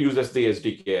actually uses the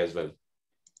SDK as well.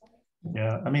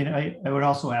 Yeah, I mean, I would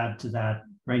also add to that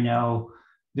right now,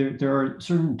 there are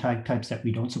certain tag types that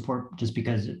we don't support just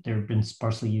because they've been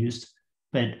sparsely used.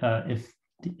 But if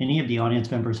any of the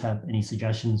audience members have any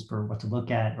suggestions for what to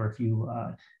look at, or if you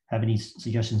have any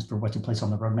suggestions for what to place on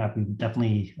the roadmap, we would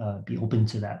definitely be open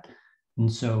to that.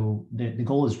 And so the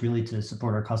goal is really to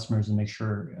support our customers and make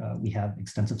sure we have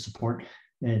extensive support.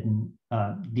 And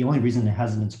the only reason it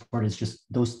hasn't been supported is just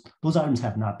those items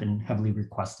have not been heavily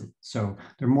requested. So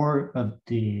they're more of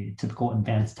the typical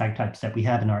advanced tag types that we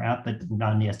have in our app, but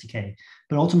not in the SDK.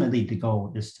 But ultimately, the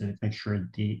goal is to make sure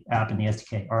the app and the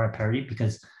SDK are at parity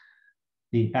because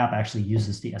the app actually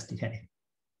uses the SDK.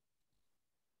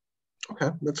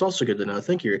 Okay, that's also good to know.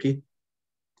 Thank you, Ricky.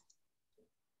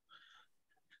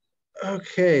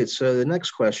 Okay, so the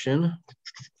next question.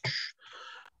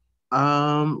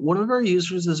 One of our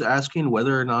users is asking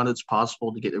whether or not it's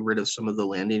possible to get rid of some of the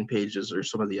landing pages or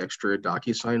some of the extra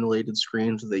DocuSign related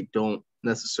screens they don't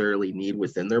necessarily need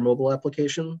within their mobile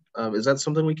application. Is that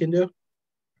something we can do?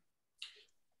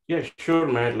 Yeah, sure,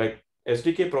 Matt. Like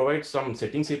SDK provides some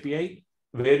settings API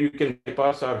where you can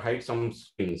bypass or hide some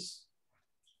screens.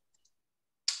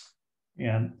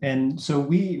 Yeah, and so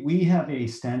we have a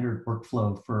standard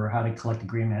workflow for how to collect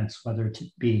agreements, whether to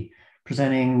be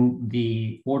presenting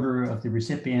the order of the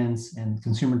recipients and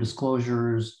consumer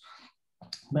disclosures.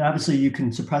 But obviously you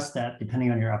can suppress that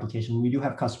depending on your application. We do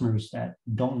have customers that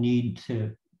don't need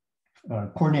to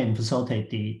coordinate and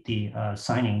facilitate the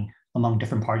signing among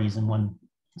different parties in one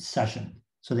session.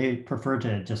 So they prefer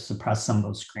to just suppress some of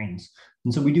those screens.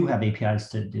 And so we do have APIs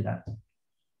to do that.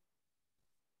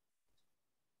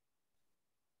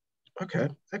 Okay,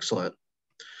 excellent.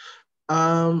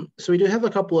 So we do have a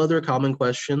couple other common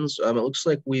questions. It looks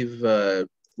like we've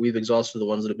exhausted the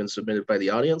ones that have been submitted by the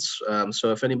audience.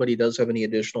 So if anybody does have any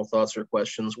additional thoughts or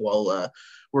questions while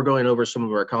we're going over some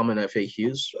of our common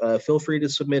FAQs, feel free to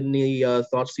submit any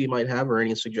thoughts that you might have or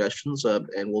any suggestions,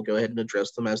 and we'll go ahead and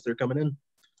address them as they're coming in.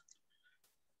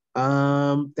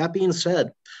 That being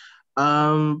said,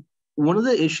 one of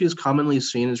the issues commonly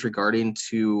seen is regarding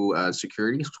to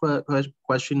security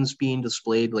questions being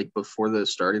displayed like before the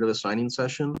start of a signing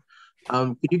session.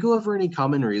 Could you go over any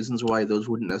common reasons why those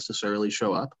wouldn't necessarily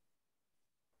show up?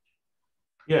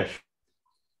 Yes.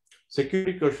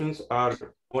 Security questions are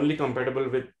only compatible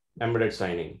with embedded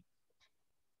signing.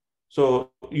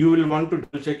 So you will want to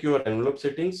double check your envelope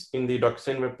settings in the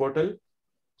DocuSign web portal.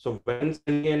 So when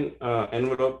sending an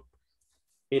envelope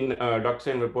in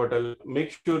DocuSign web portal,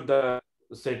 make sure the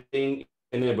setting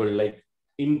enabled, like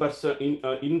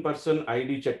in-person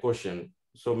ID check question.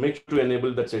 So make sure to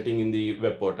enable that setting in the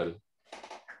web portal.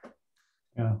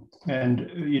 Yeah, and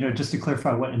just to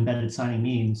clarify what embedded signing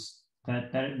means,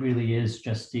 that really is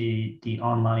just the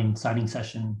online signing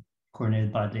session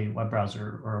coordinated by the web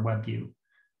browser or a web view.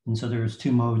 And so there's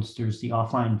two modes. There's the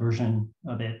offline version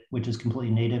of it, which is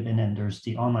completely native, and then there's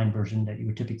the online version that you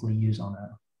would typically use on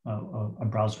a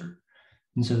browser.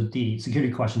 And so the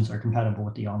security questions are compatible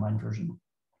with the online version.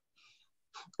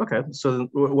 Okay, so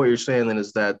what you're saying then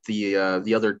is that the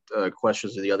other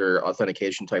questions or the other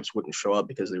authentication types wouldn't show up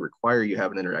because they require you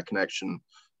have an internet connection,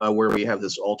 where we have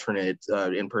this alternate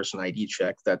in-person ID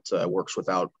check that works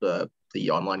without the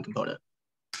online component.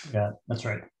 Yeah, that's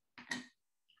right.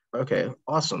 Okay,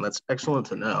 awesome. That's excellent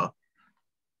to know.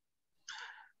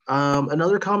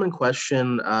 Another common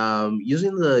question,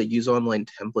 using the use online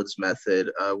templates method,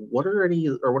 what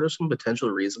are some potential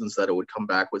reasons that it would come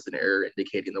back with an error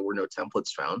indicating there were no templates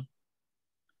found?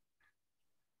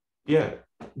 Yeah,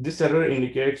 this error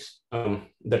indicates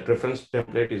that reference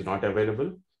template is not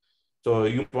available. So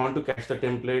you want to cache the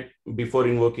template before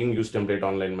invoking use template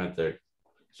online method.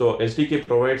 So SDK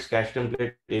provides cache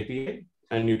template API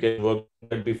and you can work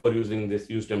that before using this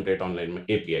use template online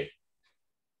API.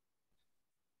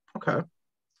 Okay.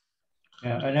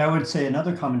 Yeah, and I would say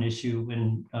another common issue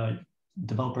when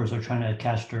developers are trying to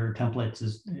cache their templates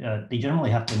is they generally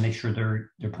have to make sure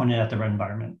they're pointed at the right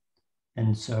environment.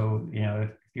 And so, if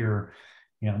you're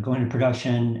going to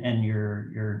production and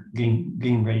you're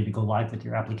getting ready to go live with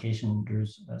your application,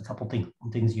 there's a couple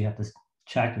things you have to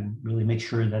check and really make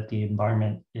sure that the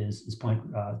environment is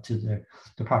pointed to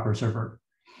the proper server.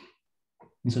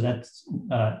 And so that's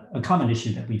a common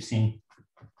issue that we've seen.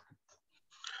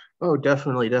 Oh,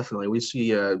 definitely, definitely. We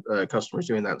see customers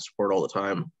doing that in support all the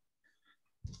time.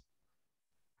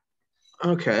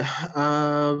 Okay.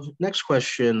 Next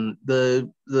question.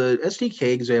 The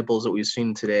SDK examples that we've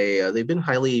seen today, they've been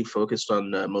highly focused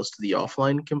on most of the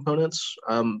offline components.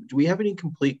 Do we have any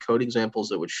complete code examples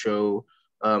that would show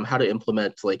how to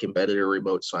implement like embedded or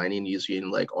remote signing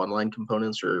using like online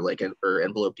components or like or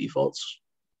envelope defaults?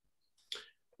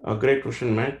 A great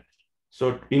question, Matt.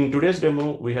 So in today's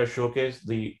demo, we have showcased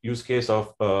the use case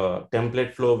of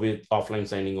template flow with offline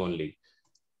signing only.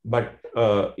 But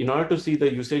in order to see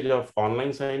the usage of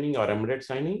online signing or embedded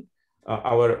signing,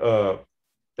 our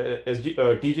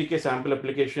TGK sample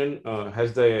application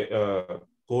has the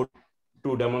code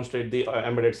to demonstrate the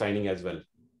embedded signing as well.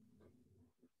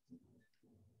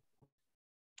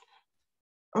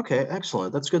 Okay,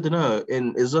 excellent. That's good to know.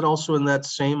 And is it also in that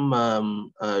same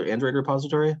Android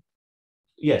repository?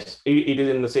 Yes, it is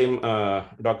in the same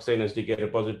DocuSign SDK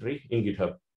repository in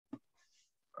GitHub.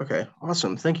 Okay,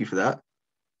 awesome. Thank you for that.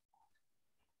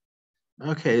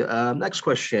 Okay, next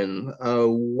question.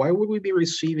 Why would we be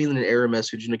receiving an error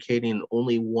message indicating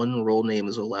only one role name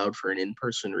is allowed for an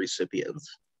in-person recipient?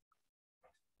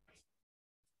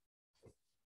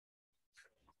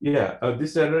 Yeah,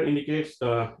 this error indicates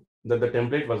that the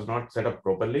template was not set up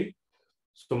properly.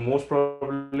 So most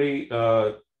probably,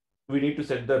 we need to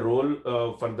set the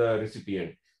role for the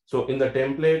recipient. So in the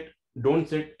template, don't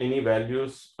set any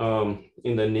values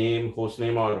in the name, host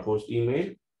name, or host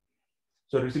email.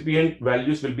 So recipient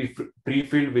values will be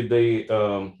pre-filled with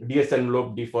the DS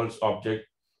envelope defaults object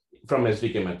from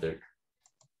SDK method.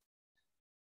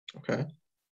 Okay.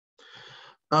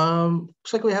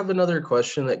 Looks like we have another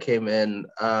question that came in.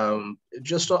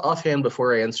 Just offhand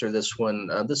before I answer this one,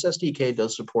 this SDK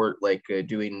does support like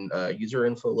doing user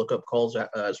info lookup calls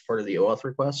as part of the OAuth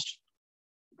request.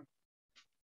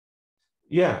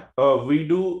 Yeah, we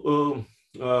do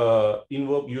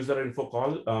invoke user info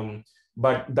call,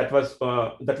 but that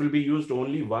will be used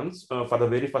only once for the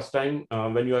very first time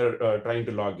when you are trying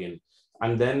to log in,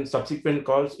 and then subsequent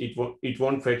calls it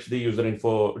won't fetch the user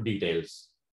info details.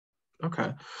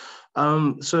 Okay.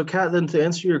 So Kat, then to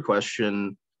answer your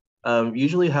question,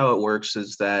 usually how it works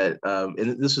is that,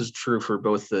 and this is true for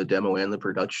both the demo and the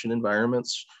production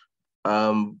environments,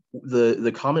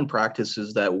 the common practice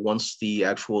is that once the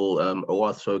actual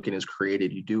OAuth token is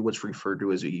created, you do what's referred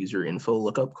to as a user info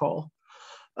lookup call.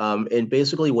 And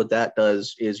basically what that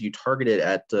does is you target it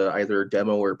at either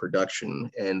demo or production,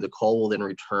 and the call will then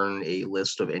return a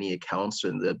list of any accounts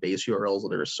and the base URLs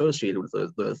that are associated with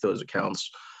those accounts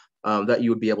that you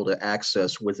would be able to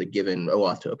access with a given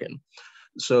OAuth token.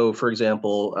 So for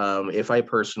example, if I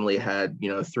personally had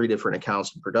 3 different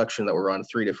accounts in production that were on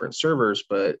 3 different servers,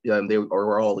 but they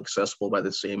were all accessible by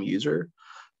the same user,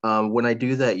 when I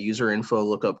do that user info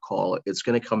lookup call, it's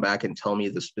going to come back and tell me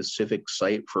the specific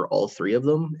site for all 3 of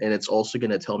them, and it's also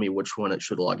going to tell me which one it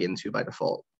should log into by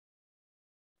default.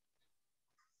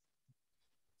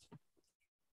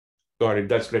 Got it.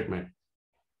 That's great, man.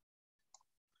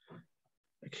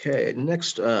 Okay,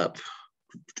 next up,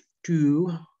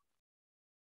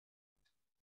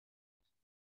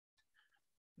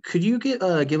 could you give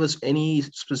us any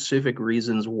specific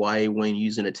reasons why when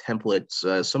using a template,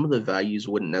 some of the values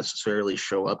wouldn't necessarily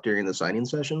show up during the signing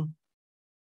session?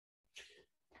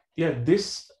 Yeah,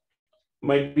 this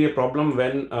might be a problem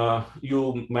when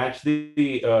you match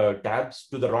the tabs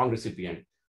to the wrong recipient.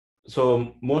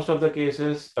 So most of the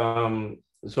cases,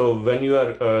 so when you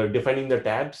are defining the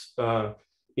tabs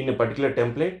in a particular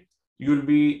template, you'll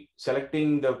be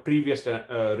selecting the previous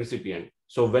recipient.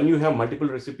 So when you have multiple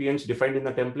recipients defined in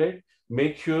the template,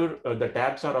 make sure the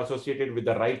tabs are associated with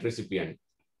the right recipient.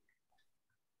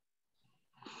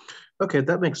 Okay,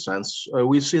 that makes sense.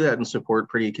 We see that in support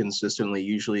pretty consistently,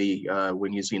 usually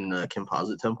when using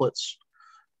composite templates.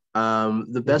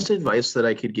 The best advice that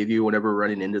I could give you whenever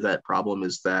running into that problem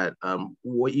is that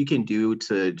what you can do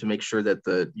to make sure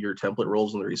that your template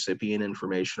roles and the recipient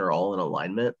information are all in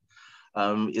alignment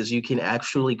is you can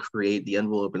actually create the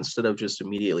envelope instead of just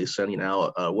immediately sending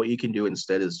out. What you can do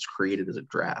instead is create it as a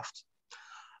draft.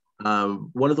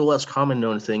 One of the less common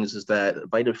known things is that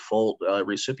by default,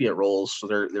 recipient roles, so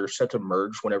they're set to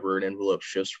merge whenever an envelope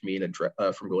shifts from being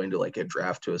from going to like a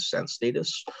draft to a sent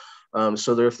status.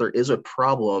 So if there is a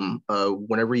problem,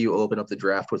 whenever you open up the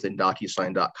draft within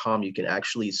DocuSign.com, you can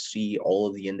actually see all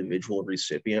of the individual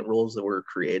recipient roles that were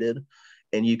created.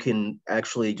 And you can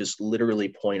actually just literally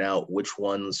point out which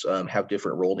ones have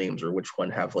different role names or which one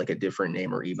have like a different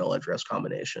name or email address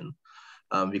combination.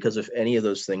 Because if any of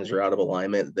those things are out of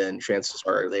alignment, then chances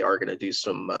are they are going to do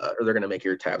some, or they're going to make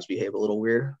your tabs behave a little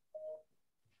weird.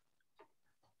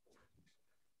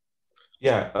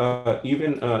 Yeah,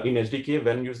 even in SDK,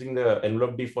 when using the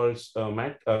envelope defaults,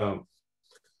 Matt, so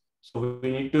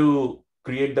we need to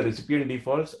create the recipient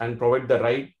defaults and provide the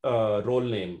right role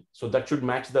name. So that should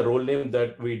match the role name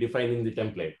that we define in the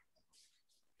template.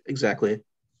 Exactly.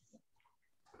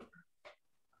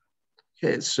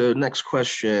 Okay, so next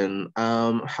question.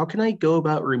 How can I go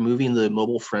about removing the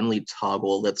mobile-friendly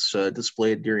toggle that's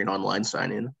displayed during online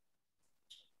sign-in?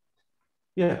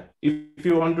 Yeah, if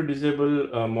you want to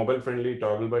disable a mobile-friendly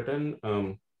toggle button,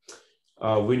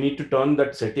 we need to turn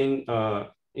that setting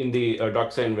in the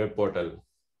DocuSign web portal.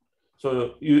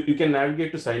 So you can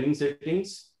navigate to signing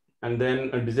settings and then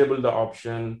disable the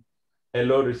option,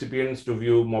 allow recipients to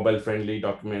view mobile-friendly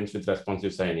documents with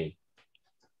responsive signing.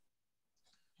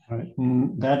 All right.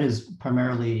 That is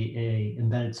primarily a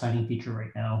embedded signing feature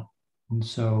right now. And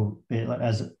so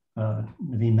as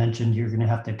Naveen mentioned, you're going to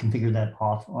have to configure that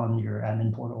off on your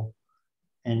admin portal.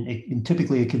 And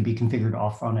typically it can be configured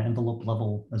off on an envelope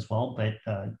level as well, but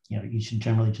you should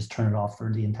generally just turn it off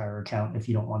for the entire account if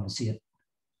you don't want to see it.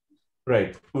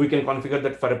 Right. We can configure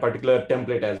that for a particular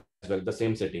template as well, the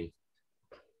same setting.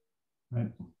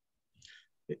 Right.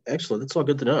 Excellent. That's all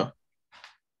good to know.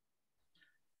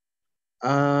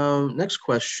 Next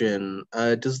question.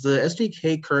 Does the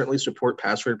SDK currently support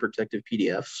password protected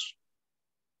PDFs?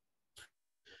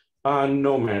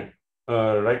 No, Matt.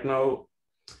 Right now,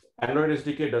 Android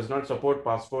SDK does not support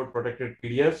password protected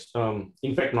PDFs.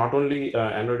 In fact, not only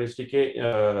Android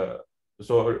SDK,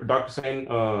 so DocuSign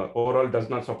overall does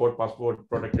not support password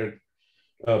protected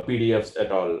PDFs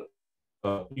at all.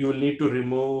 You will need to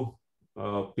remove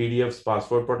PDF's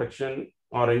password protection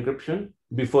or encryption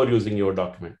before using your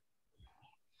document.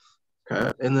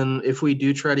 Okay. And then if we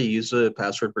do try to use a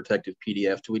password protected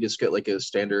PDF, do we just get like a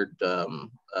standard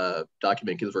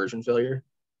document conversion failure?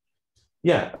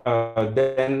 Yeah,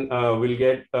 then we'll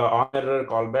get on error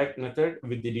callback method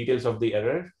with the details of the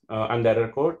error and the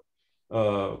error code.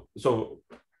 So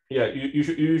yeah, you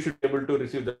should be able to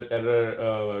receive the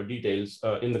error details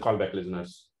in the callback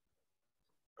listeners.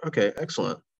 Okay,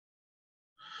 excellent.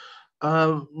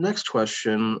 Next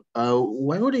question.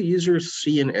 Why would a user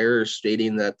see an error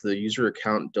stating that the user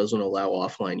account doesn't allow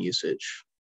offline usage?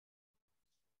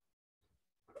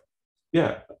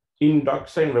 Yeah, in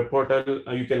DocuSign web portal,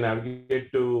 you can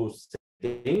navigate to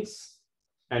settings,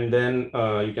 and then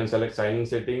you can select signing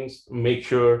settings. Make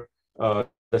sure the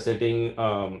setting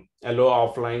allow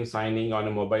offline signing on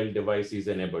a mobile device is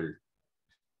enabled.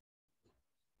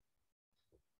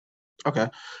 Okay,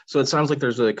 so it sounds like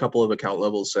there's a couple of account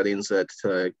level settings that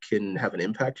can have an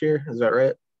impact here. Is that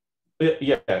right?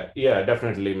 Yeah,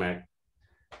 definitely, Matt.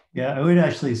 Yeah, I would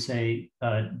actually say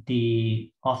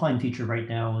the offline feature right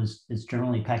now is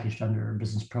generally packaged under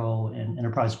Business Pro and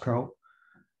Enterprise Pro.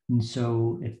 And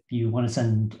so if you want to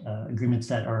send agreements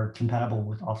that are compatible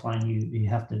with offline, you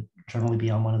have to generally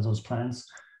be on one of those plans.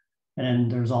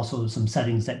 And there's also some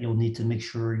settings that you'll need to make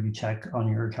sure you check on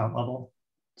your account level.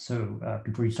 So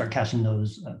before you start caching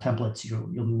those templates,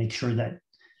 you'll make sure that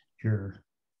your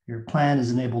plan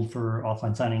is enabled for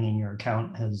offline signing and your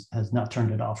account has not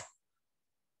turned it off.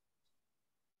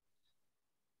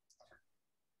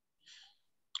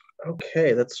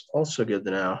 Okay, that's also good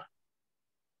to know.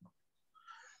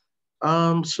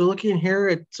 So looking here,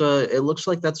 it looks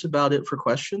like that's about it for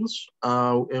questions.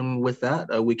 And with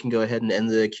that, we can go ahead and end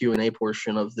the Q&A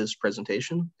portion of this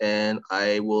presentation, and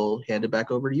I will hand it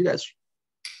back over to you guys.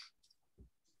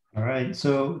 All right,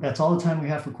 so that's all the time we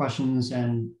have for questions.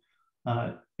 And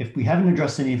if we haven't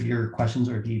addressed any of your questions,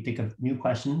 or if you think of new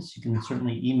questions, you can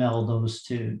certainly email those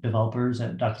to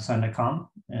developers@DocuSign.com.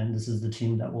 And this is the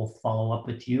team that will follow up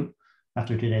with you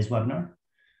after today's webinar.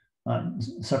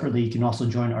 Separately, you can also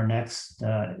join our next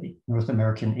North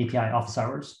American API office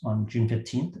hours on June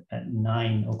 15th at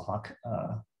 9:00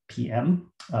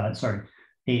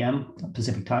 a.m.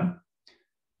 Pacific time.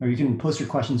 Or you can post your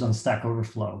questions on Stack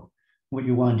Overflow. What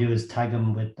you want to do is tag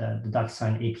them with the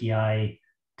DocuSign API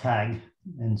tag.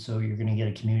 And so you're going to get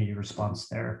a community response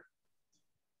there.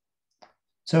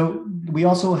 So we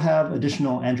also have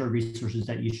additional Android resources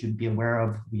that you should be aware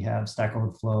of. We have Stack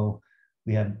Overflow,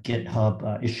 we have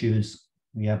GitHub issues,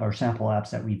 we have our sample apps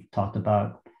that we've talked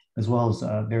about, as well as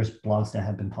various blogs that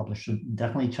have been published. So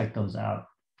definitely check those out.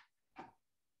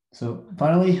 So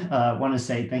finally, I want to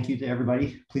say thank you to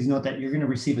everybody. Please note that you're going to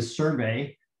receive a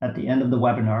survey at the end of the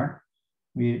webinar.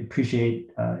 We appreciate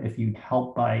if you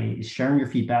help by sharing your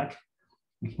feedback.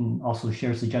 We can also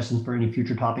share suggestions for any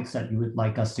future topics that you would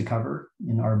like us to cover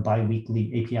in our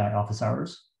bi-weekly API office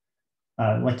hours.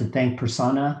 I'd like to thank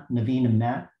Prasanna, Naveen, and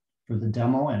Matt for the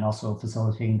demo and also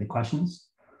facilitating the questions.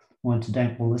 I want to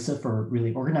thank Melissa for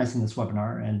really organizing this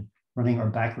webinar and running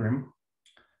our back room.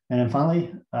 And then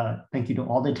finally, thank you to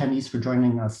all the attendees for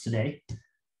joining us today,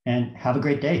 and have a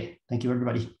great day. Thank you,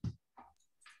 everybody.